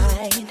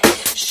alright.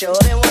 Sure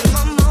that one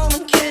more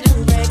moment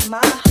couldn't break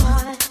my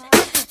heart.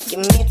 Give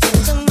me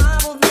till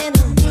tomorrow, then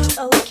I'll be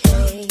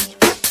okay.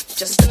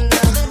 Just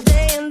another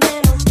day and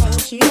then I'll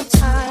hold you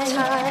tight.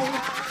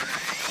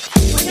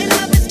 When your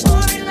love is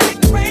pouring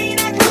like rain,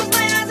 I close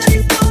my eyes and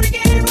it's gone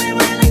again. When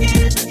will I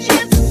get the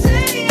chance to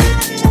say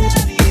I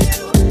love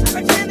you? I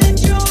pretend that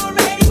you're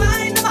already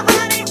mine, but my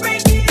heart ain't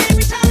breaking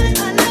every time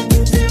I look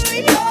into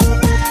your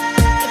eyes.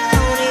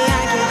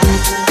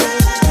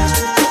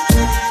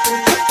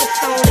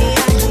 If only I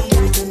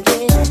could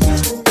get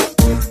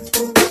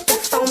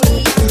if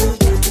only I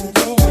could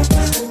get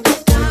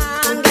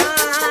God,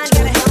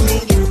 gotta help me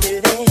get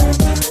through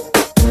this.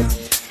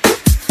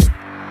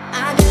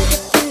 I gotta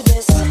get through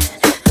this.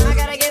 I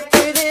gotta get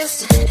through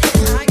this.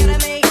 I gotta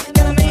make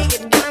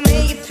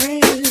it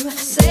through.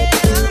 Said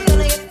I'm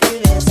gonna get through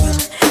this.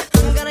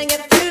 I'm gonna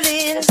get through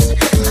this.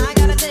 I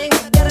gotta take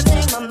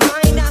my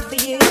mind off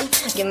of you.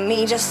 Give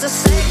me just a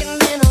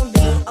second and I'll be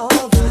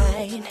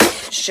alright.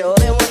 Sure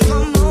that one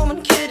more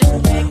moment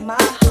couldn't break my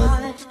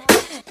heart.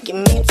 Give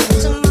me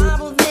till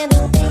tomorrow, then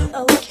I'll be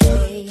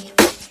okay.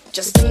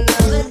 Just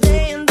another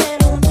day and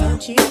then I'll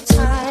hold you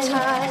tight.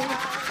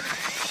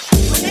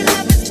 When your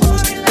love is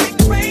pouring like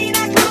rain,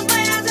 I close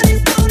my eyes and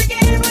it's gone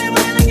again. When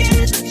will I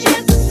get the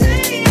chance to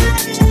say I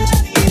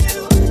love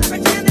you? I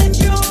pretend that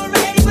you're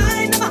already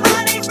mine, but my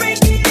heart ain't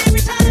breaking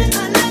every time I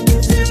look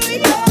into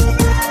your eyes.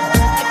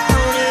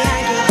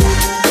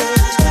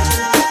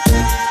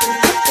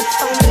 If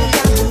only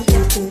I could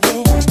get through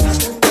this.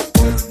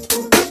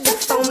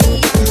 If only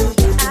I could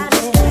get out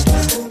of it.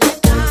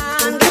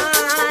 God,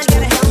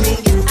 gotta help me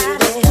get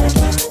out of it.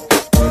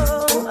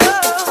 Oh,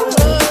 if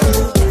only I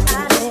could get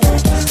out of it.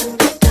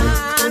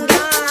 God,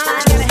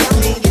 gotta help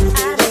me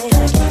get out of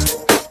it.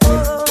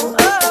 Oh,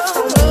 if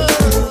only I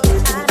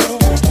could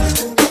get out of it.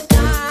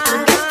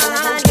 God,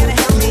 gotta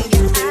help me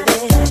get out of it.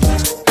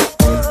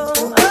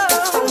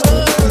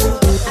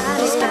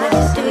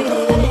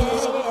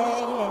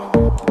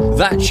 Oh,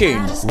 That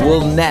tune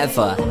will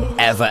never,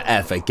 ever,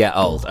 ever get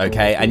old,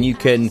 okay? And you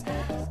can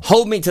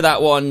hold me to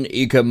that one.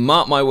 You can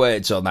mark my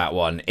words on that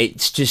one.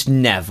 It's just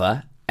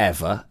never,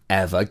 ever,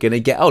 ever gonna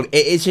get old.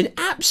 It is an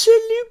absolute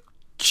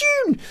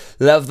tune.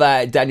 Love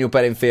that. Daniel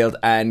Bedingfield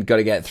and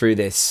Gotta Get Through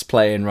This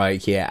playing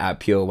right here at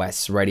Pure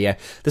West Radio,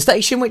 the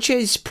station which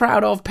is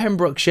proud of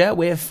Pembrokeshire.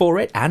 We're for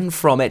it and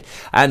from it,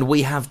 and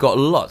we have got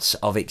lots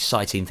of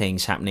exciting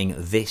things happening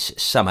this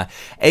summer,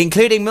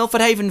 including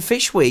Milford Haven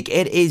Fish Week.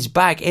 It is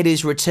back, it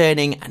is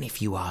returning, and if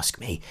you ask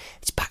me,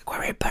 it's back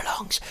where it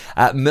belongs,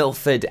 at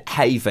Milford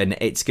Haven.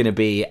 It's going to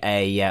be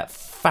a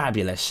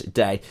fabulous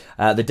day.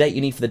 The date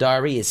you need for the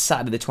diary is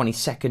Saturday the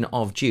 22nd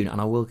of June, and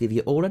I will give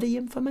you all of the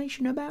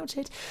information about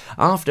it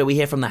after we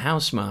hear from the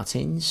House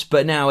Martins.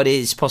 But now it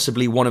is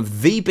possibly one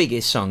of the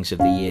biggest songs of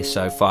the year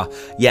so far.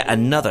 Yet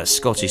another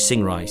Scottish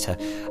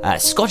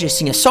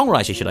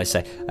singer-songwriter, should I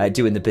say,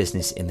 doing the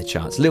business in the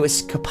charts.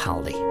 Lewis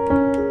Capaldi.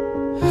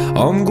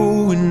 I'm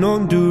going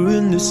on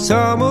during this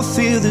time. I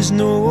feel there's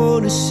no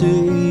one to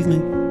save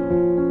me.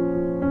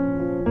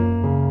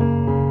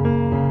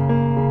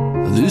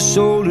 This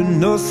all and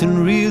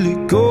nothing really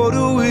got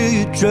away,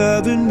 you're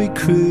driving me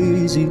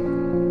crazy.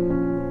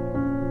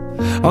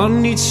 I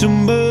need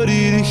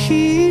somebody to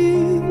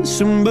hear,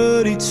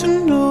 somebody to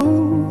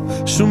know,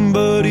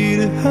 somebody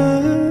to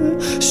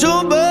have,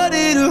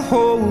 somebody to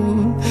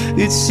hold.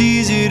 It's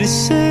easy to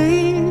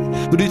say,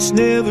 but it's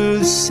never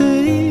the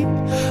same.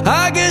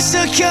 I guess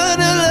I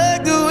kinda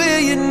like the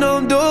way you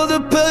numbed all the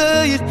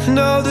pain.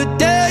 Now the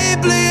day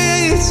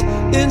bleeds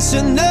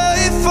into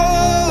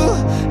nightfall,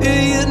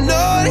 and you're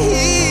not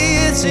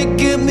here to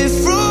get me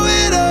through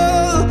it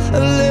all. I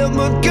let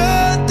my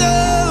guard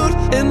down,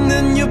 and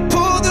then you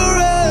pulled the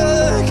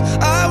rug.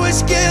 I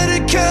was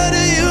getting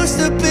kinda used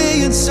to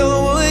being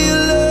someone you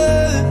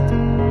loved.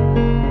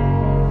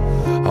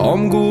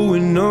 I'm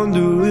going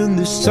under, and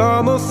this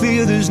time I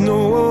feel there's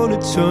no one to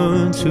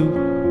turn to.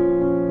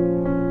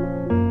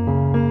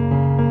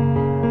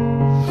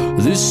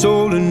 This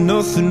all and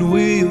nothing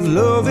way of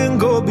loving,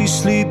 go be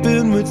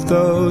sleeping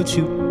without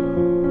you.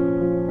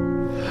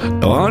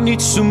 Now I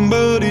need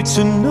somebody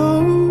to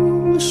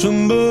know,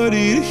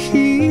 somebody to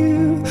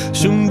hear,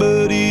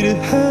 somebody to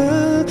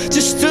have,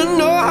 just to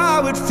know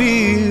how it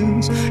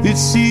feels.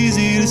 It's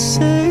easy to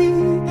say,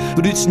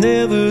 but it's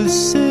never the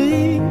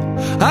same.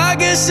 I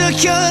guess I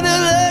kinda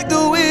like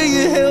the way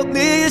you help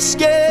me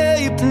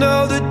escape.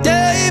 Now the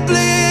day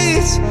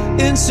bleeds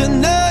into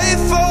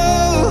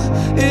nightfall,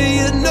 and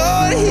you're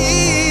not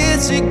here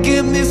to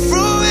get me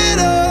through it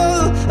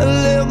all. I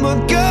let my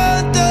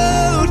guard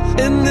down,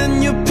 and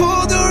then you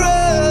pulled the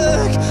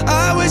rug.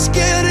 I was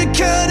getting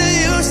kinda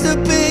used to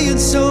being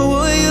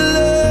someone you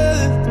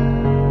loved.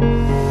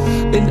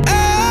 And I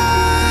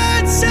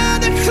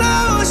tend to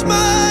close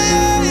my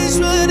eyes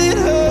when it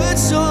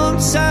hurts.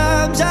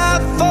 Sometimes I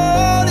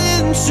fall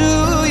into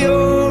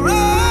your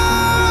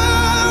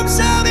arms.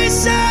 I'll be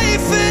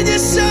safe in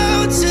your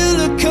soul till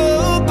I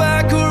come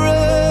back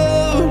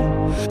around.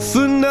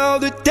 For now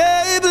the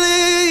day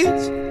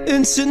bleeds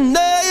into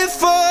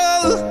nightfall,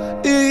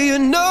 all. You're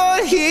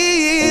not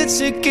here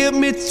to get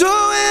me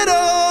through it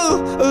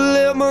all. I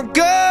let my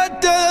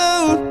guard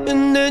down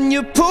and then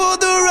you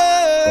pulled the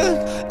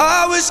rug.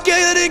 I was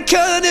getting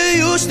kinda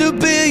used to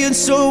being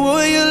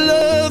someone you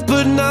love,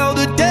 but now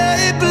the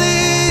day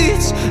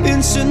bleeds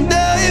into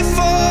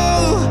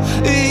nightfall.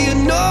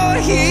 You're not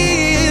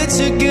here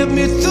to get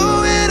me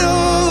through it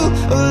all.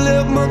 I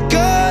let my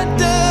guard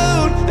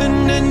down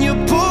and then you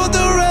pulled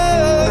the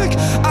rug.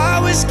 I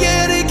was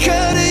getting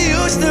kinda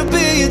used to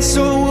being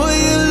someone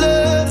you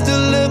loved. To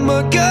let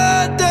my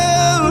guard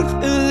down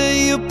and then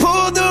you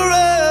pulled the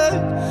rug.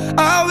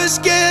 I was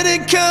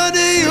getting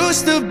kinda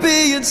used to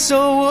being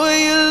someone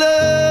you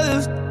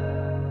loved.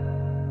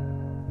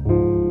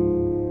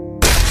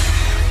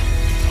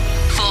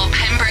 For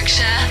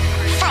Pembrokeshire,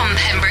 from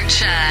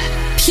Pembrokeshire,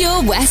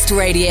 Pure West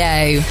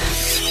Radio.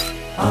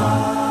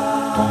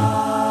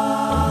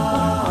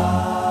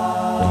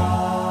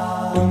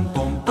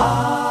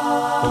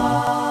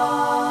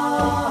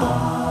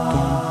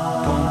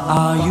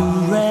 Are you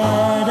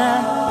ready?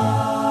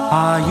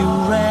 Are you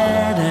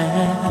ready?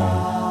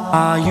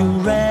 Are you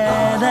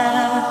ready?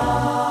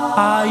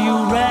 Are you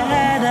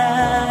ready?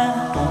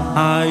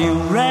 Are you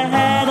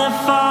ready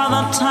for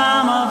the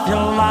time of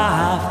your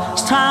life?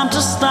 It's time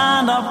to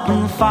stand up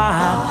and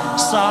fight.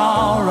 It's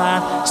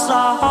alright, it's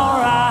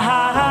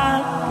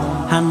alright.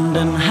 Hand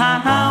in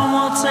hand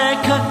we'll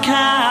take a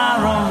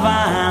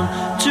caravan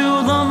to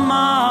the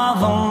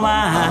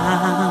motherland.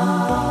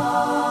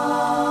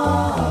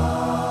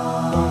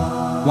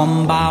 One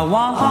by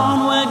one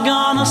we're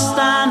gonna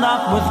stand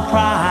up with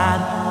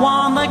pride,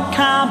 one that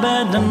can't be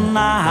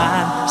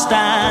denied.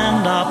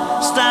 Stand up,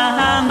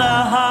 stand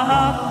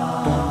up.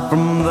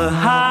 From the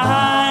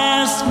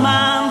highest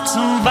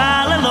mountain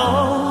valley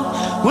low,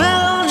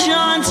 we'll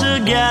join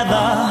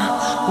together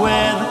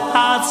with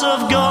hearts of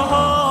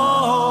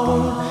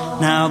gold.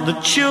 Now the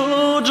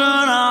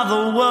children of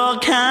the world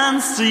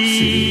can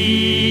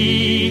see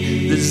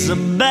there's a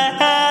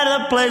better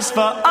place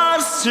for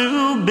us to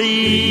be.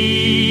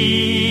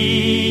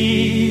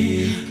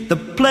 The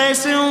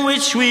place in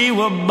which we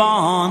were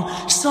born,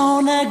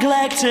 so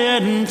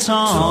neglected and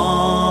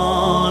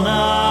torn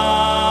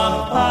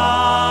apart.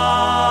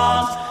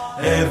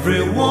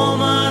 Every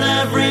woman,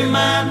 every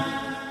man,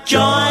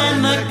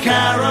 join the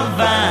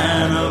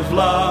caravan of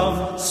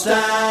love.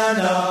 Stand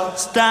up,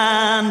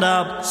 stand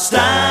up,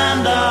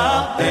 stand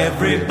up.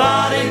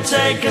 Everybody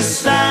take a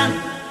stand.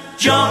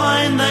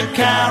 Join the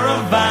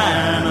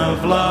caravan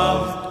of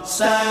love.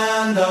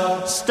 Stand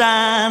up,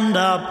 stand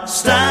up,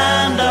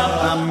 stand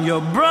up. I'm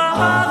your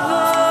brother.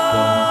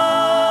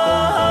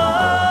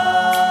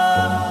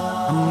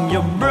 I'm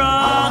your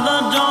brother,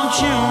 don't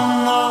you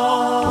know?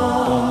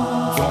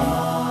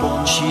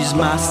 She's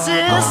my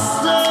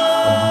sister.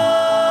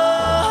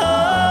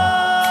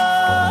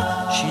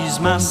 She's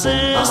my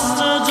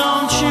sister,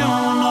 don't you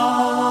know?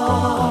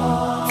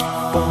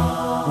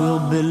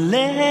 We'll be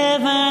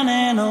living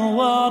in a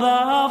world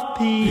of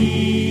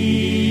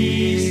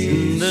peace,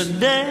 in the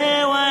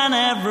day when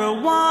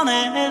everyone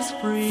is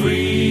free.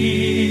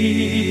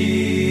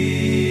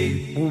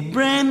 We'll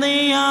bring the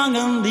young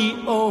and the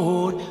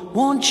old.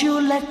 Won't you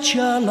let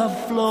your love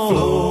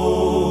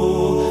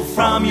flow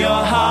from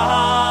your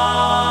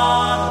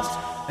heart?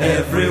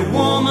 Every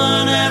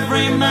woman,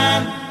 every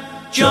man,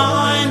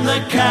 join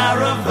the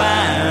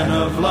caravan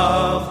of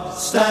love.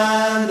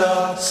 Stand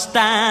up,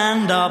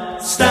 stand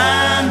up,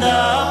 stand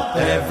up.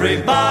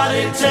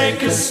 Everybody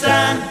take a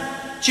stand.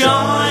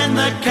 Join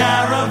the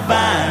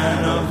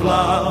caravan of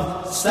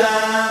love.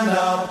 Stand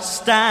up,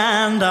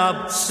 stand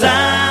up,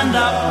 stand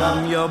up.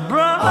 I'm your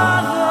brother.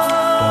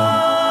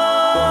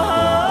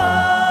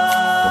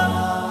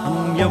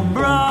 I'm your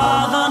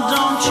brother,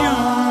 don't you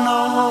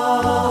know?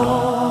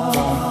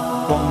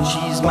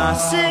 She's my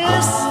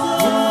sister.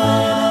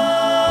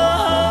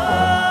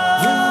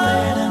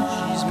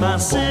 She's my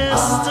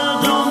sister,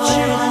 don't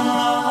you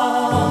know?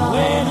 I'm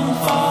waiting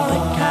for the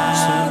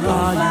caravan. So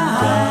are you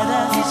ready?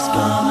 He's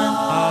coming.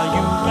 Are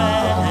you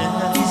ready?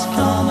 He's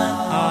coming.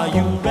 Are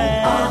you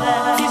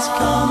ready? He's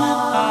coming.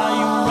 Are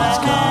you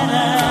ready?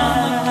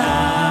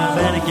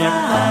 Better get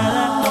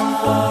ready. Don't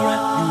worry.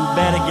 You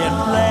better get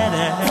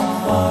ready. Don't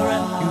worry.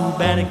 You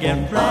better get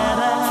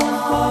ready.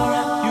 Don't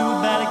worry. You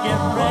better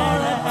get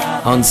ready.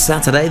 On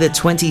Saturday, the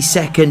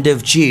 22nd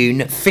of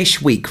June,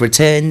 Fish Week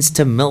returns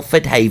to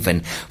Milford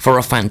Haven for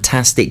a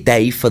fantastic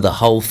day for the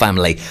whole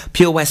family.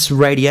 Pure West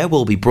Radio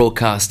will be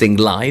broadcasting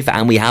live,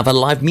 and we have a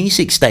live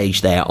music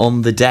stage there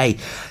on the day.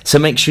 So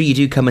make sure you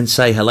do come and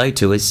say hello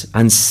to us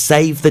and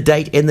save the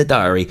date in the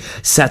diary.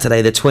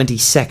 Saturday, the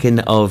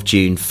 22nd of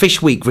June,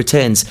 Fish Week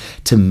returns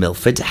to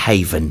Milford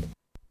Haven.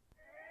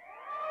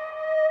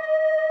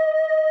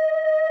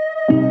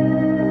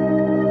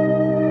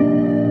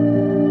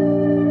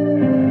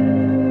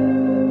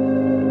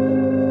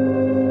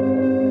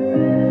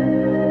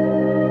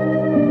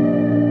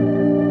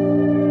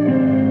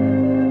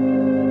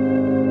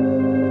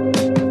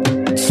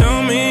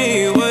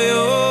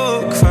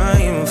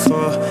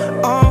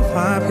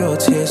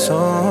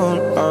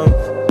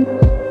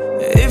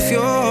 If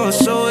you're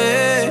so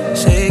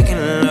taking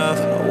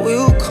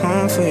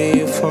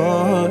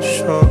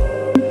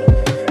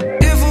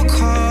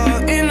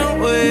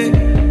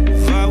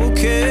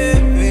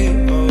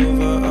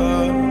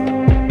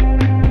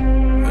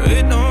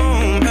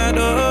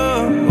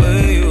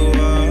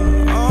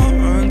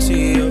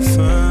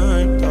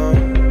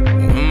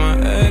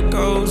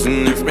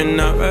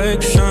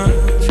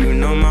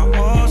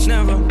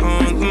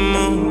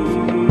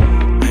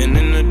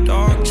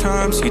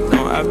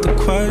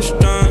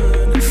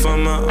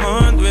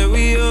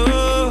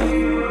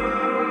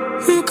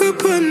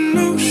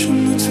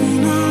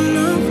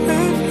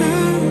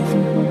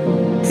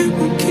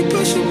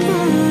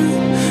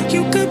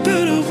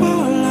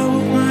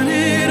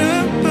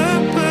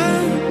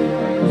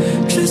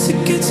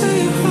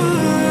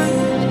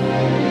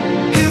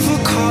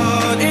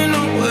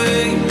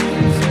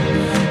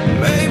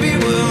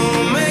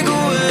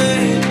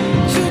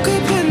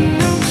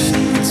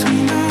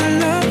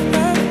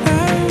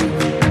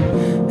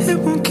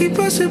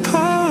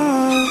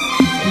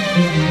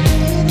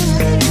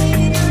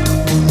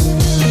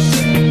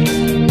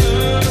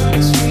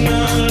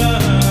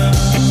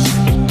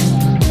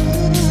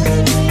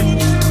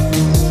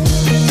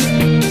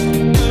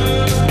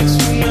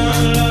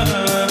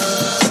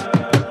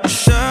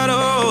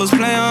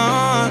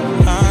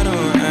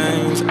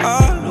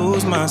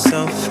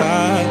myself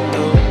out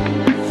though.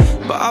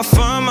 But I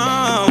find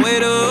my way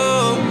to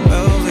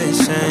velvet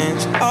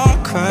chains. I'll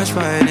crash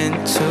right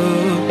into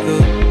you.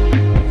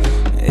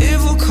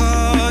 If we're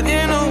caught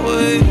in a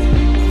wave,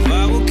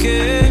 I will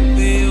carry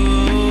you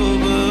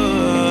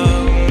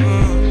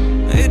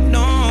over. It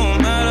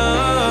don't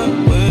matter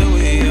where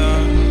we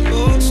are,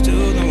 you're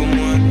still the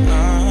one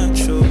I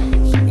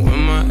choose. When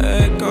my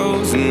head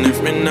goes in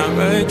different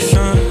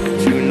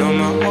directions, you know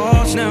my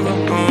heart's never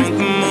on the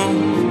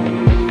move.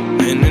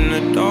 And in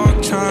the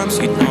dark times,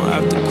 you don't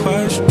have to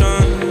question.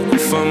 You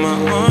find my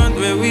heart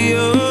where we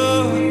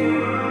are.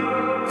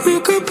 You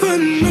could put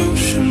an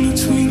ocean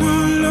between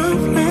our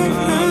love,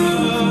 love,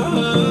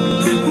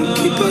 love. It won't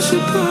keep us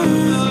apart.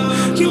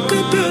 You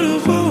could build a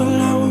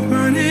wall, I will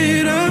run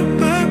it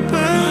up, up,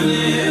 up,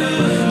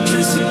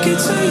 just to get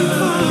to your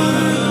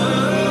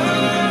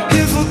heart.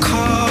 If we're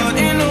caught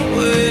in a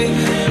wave,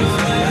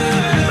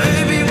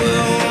 baby,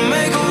 we'll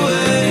make a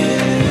way.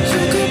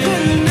 You could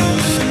put an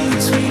ocean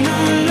between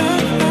our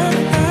love, love,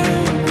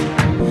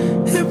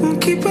 love. It won't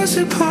keep us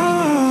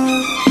apart.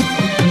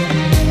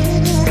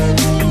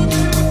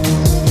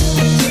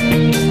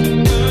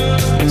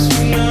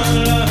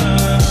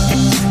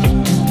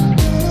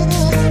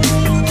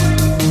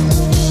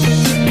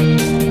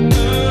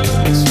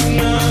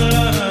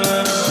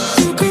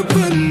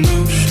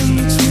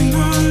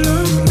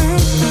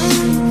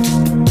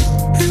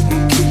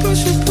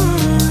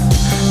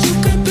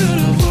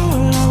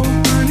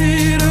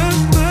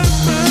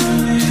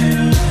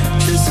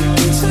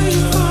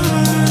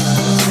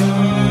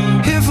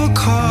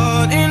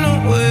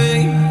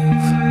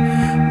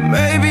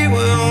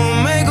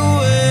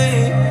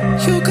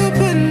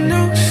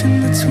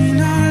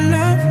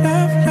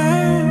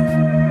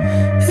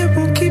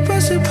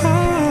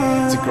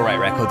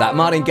 That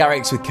Martin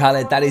Garrix with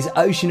Khaled. That is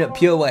Ocean at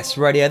Pure West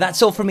Radio.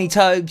 That's all from me,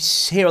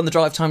 Tobes, here on the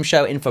Drive Time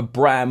Show, in for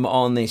Bram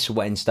on this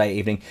Wednesday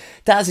evening.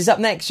 Daz is up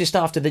next just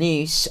after the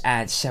news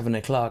at 7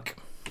 o'clock.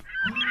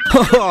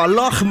 Oh,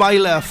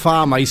 Lochmeyler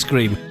Farm Ice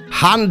Cream.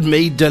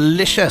 Handmade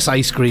delicious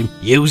ice cream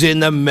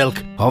using the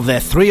milk of their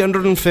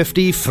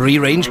 350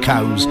 free-range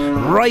cows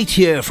right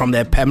here from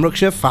their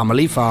Pembrokeshire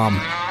family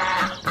farm.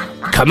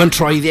 Come and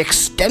try the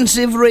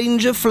extensive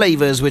range of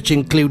flavours which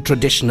include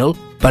traditional,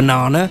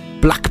 banana,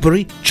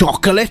 blackberry,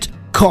 chocolate,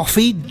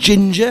 coffee,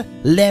 ginger,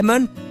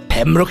 lemon,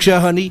 Pembrokeshire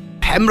honey,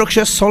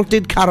 Pembrokeshire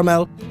salted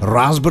caramel,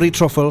 raspberry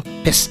truffle,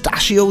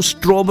 pistachio,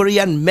 strawberry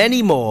and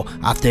many more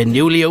at their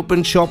newly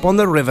opened shop on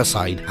the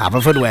Riverside,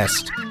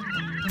 Haverfordwest.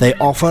 They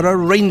offer a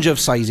range of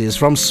sizes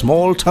from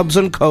small tubs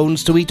and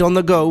cones to eat on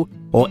the go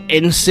or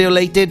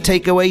insulated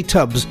takeaway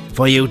tubs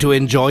for you to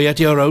enjoy at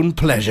your own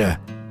pleasure.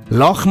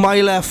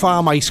 Lochmeyler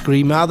Farm Ice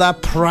Cream are the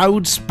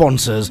proud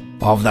sponsors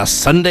of the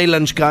Sunday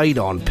Lunch Guide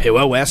on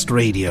Pure West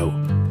Radio.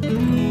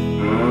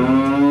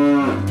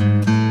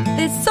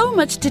 There's so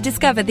much to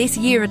discover this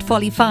year at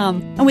Folly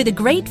Farm, and with a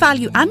great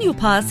value annual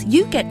pass,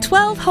 you get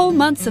 12 whole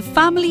months of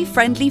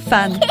family-friendly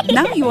fun.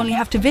 Now you only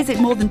have to visit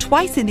more than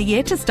twice in the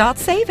year to start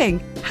saving.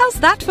 How's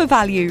that for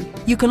value?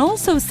 You can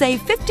also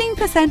save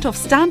 15% off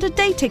standard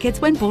day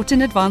tickets when bought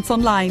in advance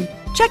online.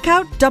 Check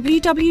out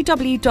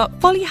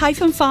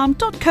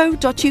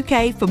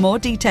www.folly-farm.co.uk for more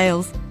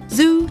details.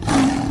 Zoo,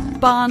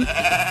 barn,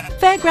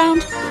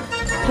 fairground,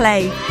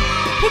 play.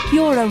 Pick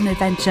your own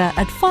adventure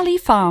at Folly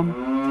Farm.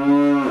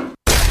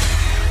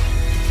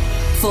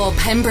 For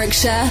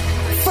Pembrokeshire,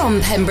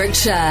 from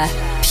Pembrokeshire,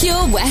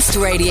 Pure West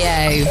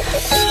Radio.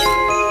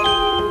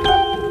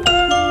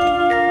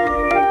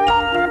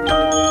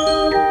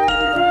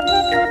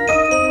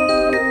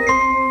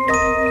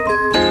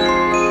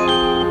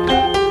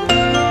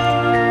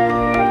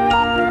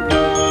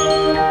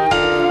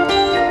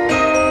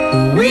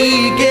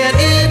 We get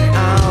it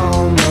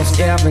almost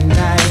every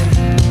night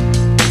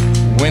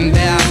when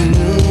that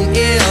moon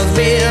is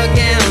big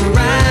and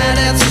bright.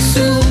 It's a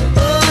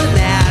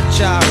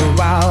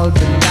supernatural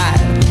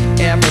delight.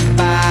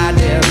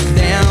 Everybody's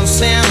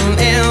dancing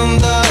in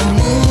the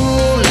moonlight.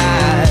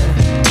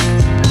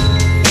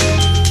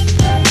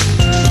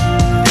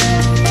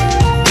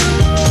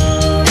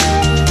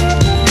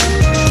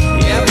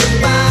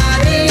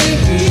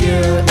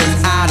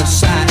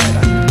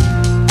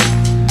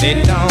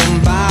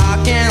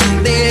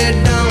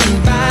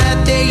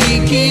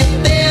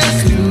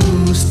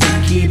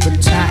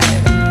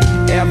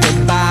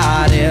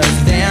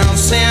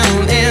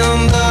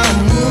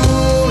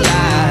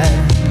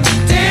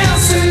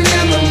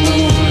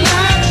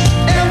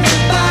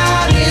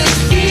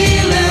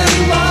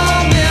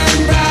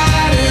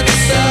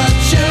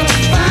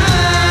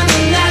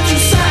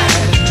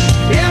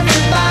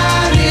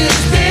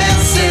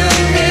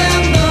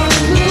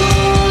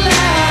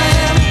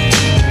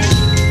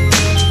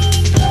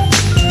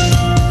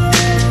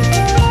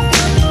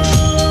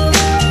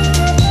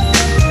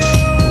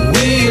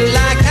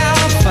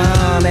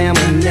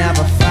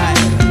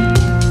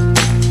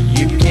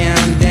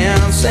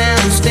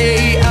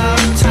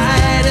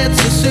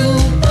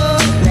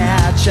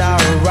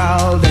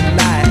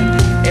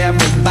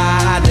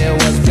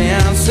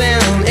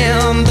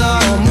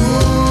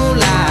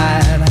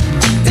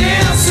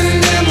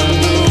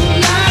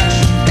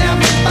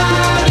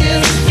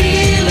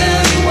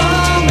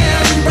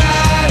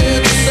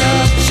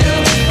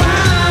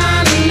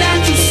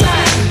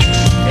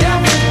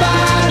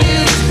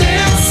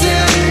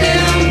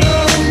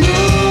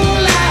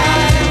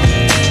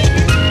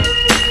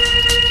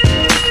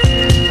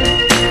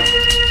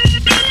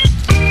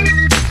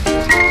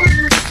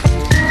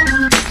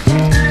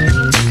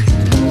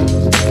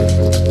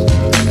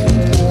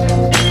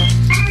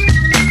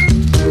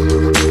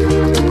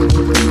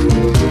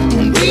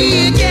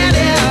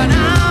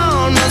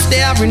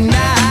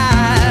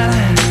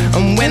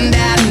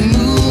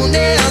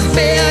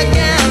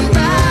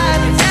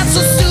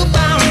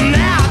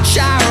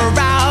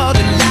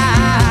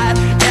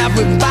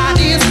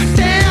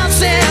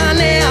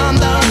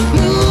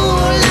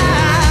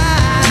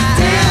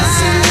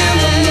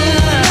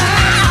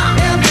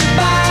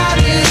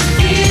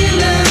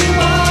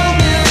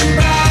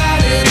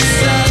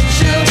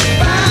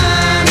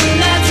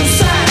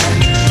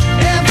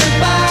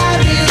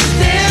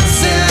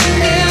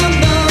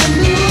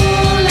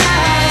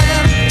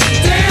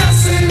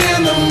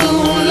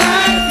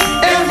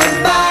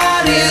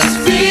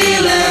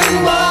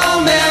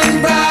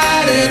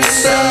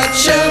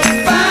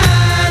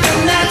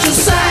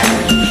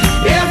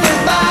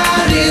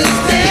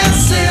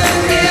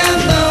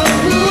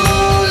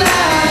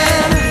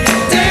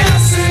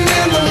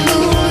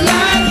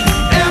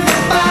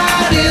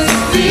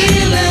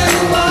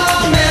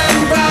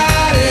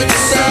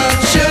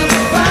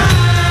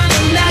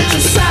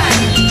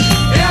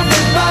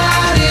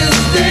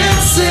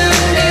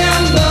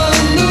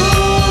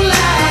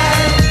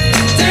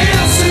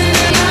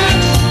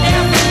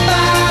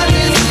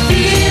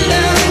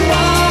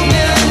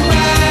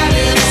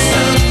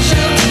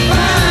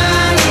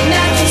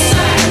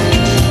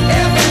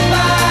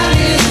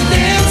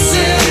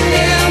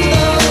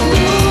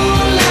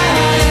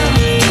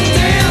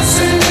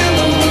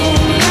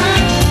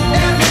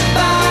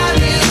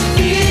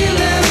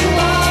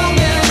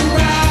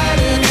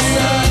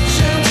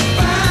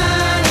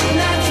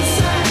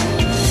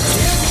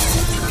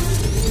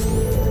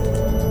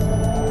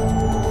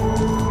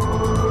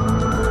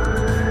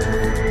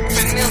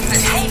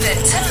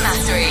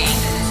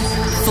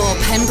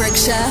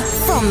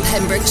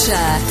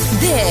 Pembrokeshire.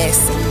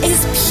 This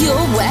is Pure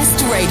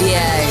West Radio.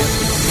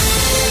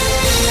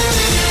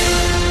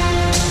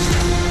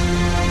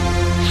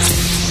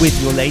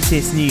 With your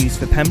latest news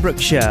for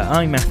Pembrokeshire,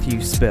 I'm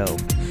Matthew Spill.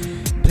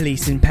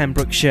 Police in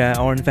Pembrokeshire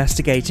are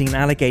investigating an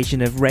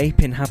allegation of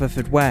rape in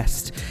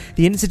Haverfordwest.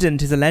 The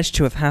incident is alleged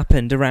to have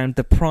happened around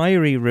the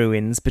Priory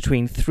ruins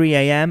between 3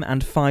 a.m.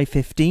 and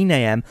 5:15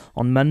 a.m.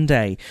 on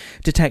Monday.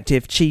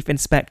 Detective Chief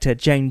Inspector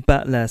Jane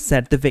Butler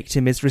said the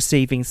victim is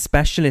receiving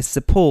specialist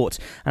support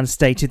and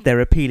stated they're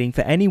appealing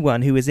for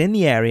anyone who was in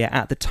the area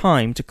at the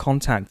time to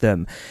contact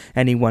them.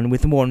 Anyone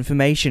with more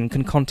information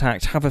can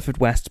contact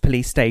Haverfordwest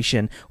Police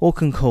Station or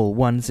can call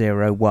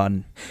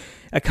 101.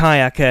 A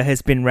kayaker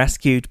has been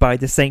rescued by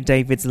the St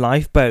David's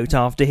lifeboat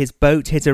after his boat hit a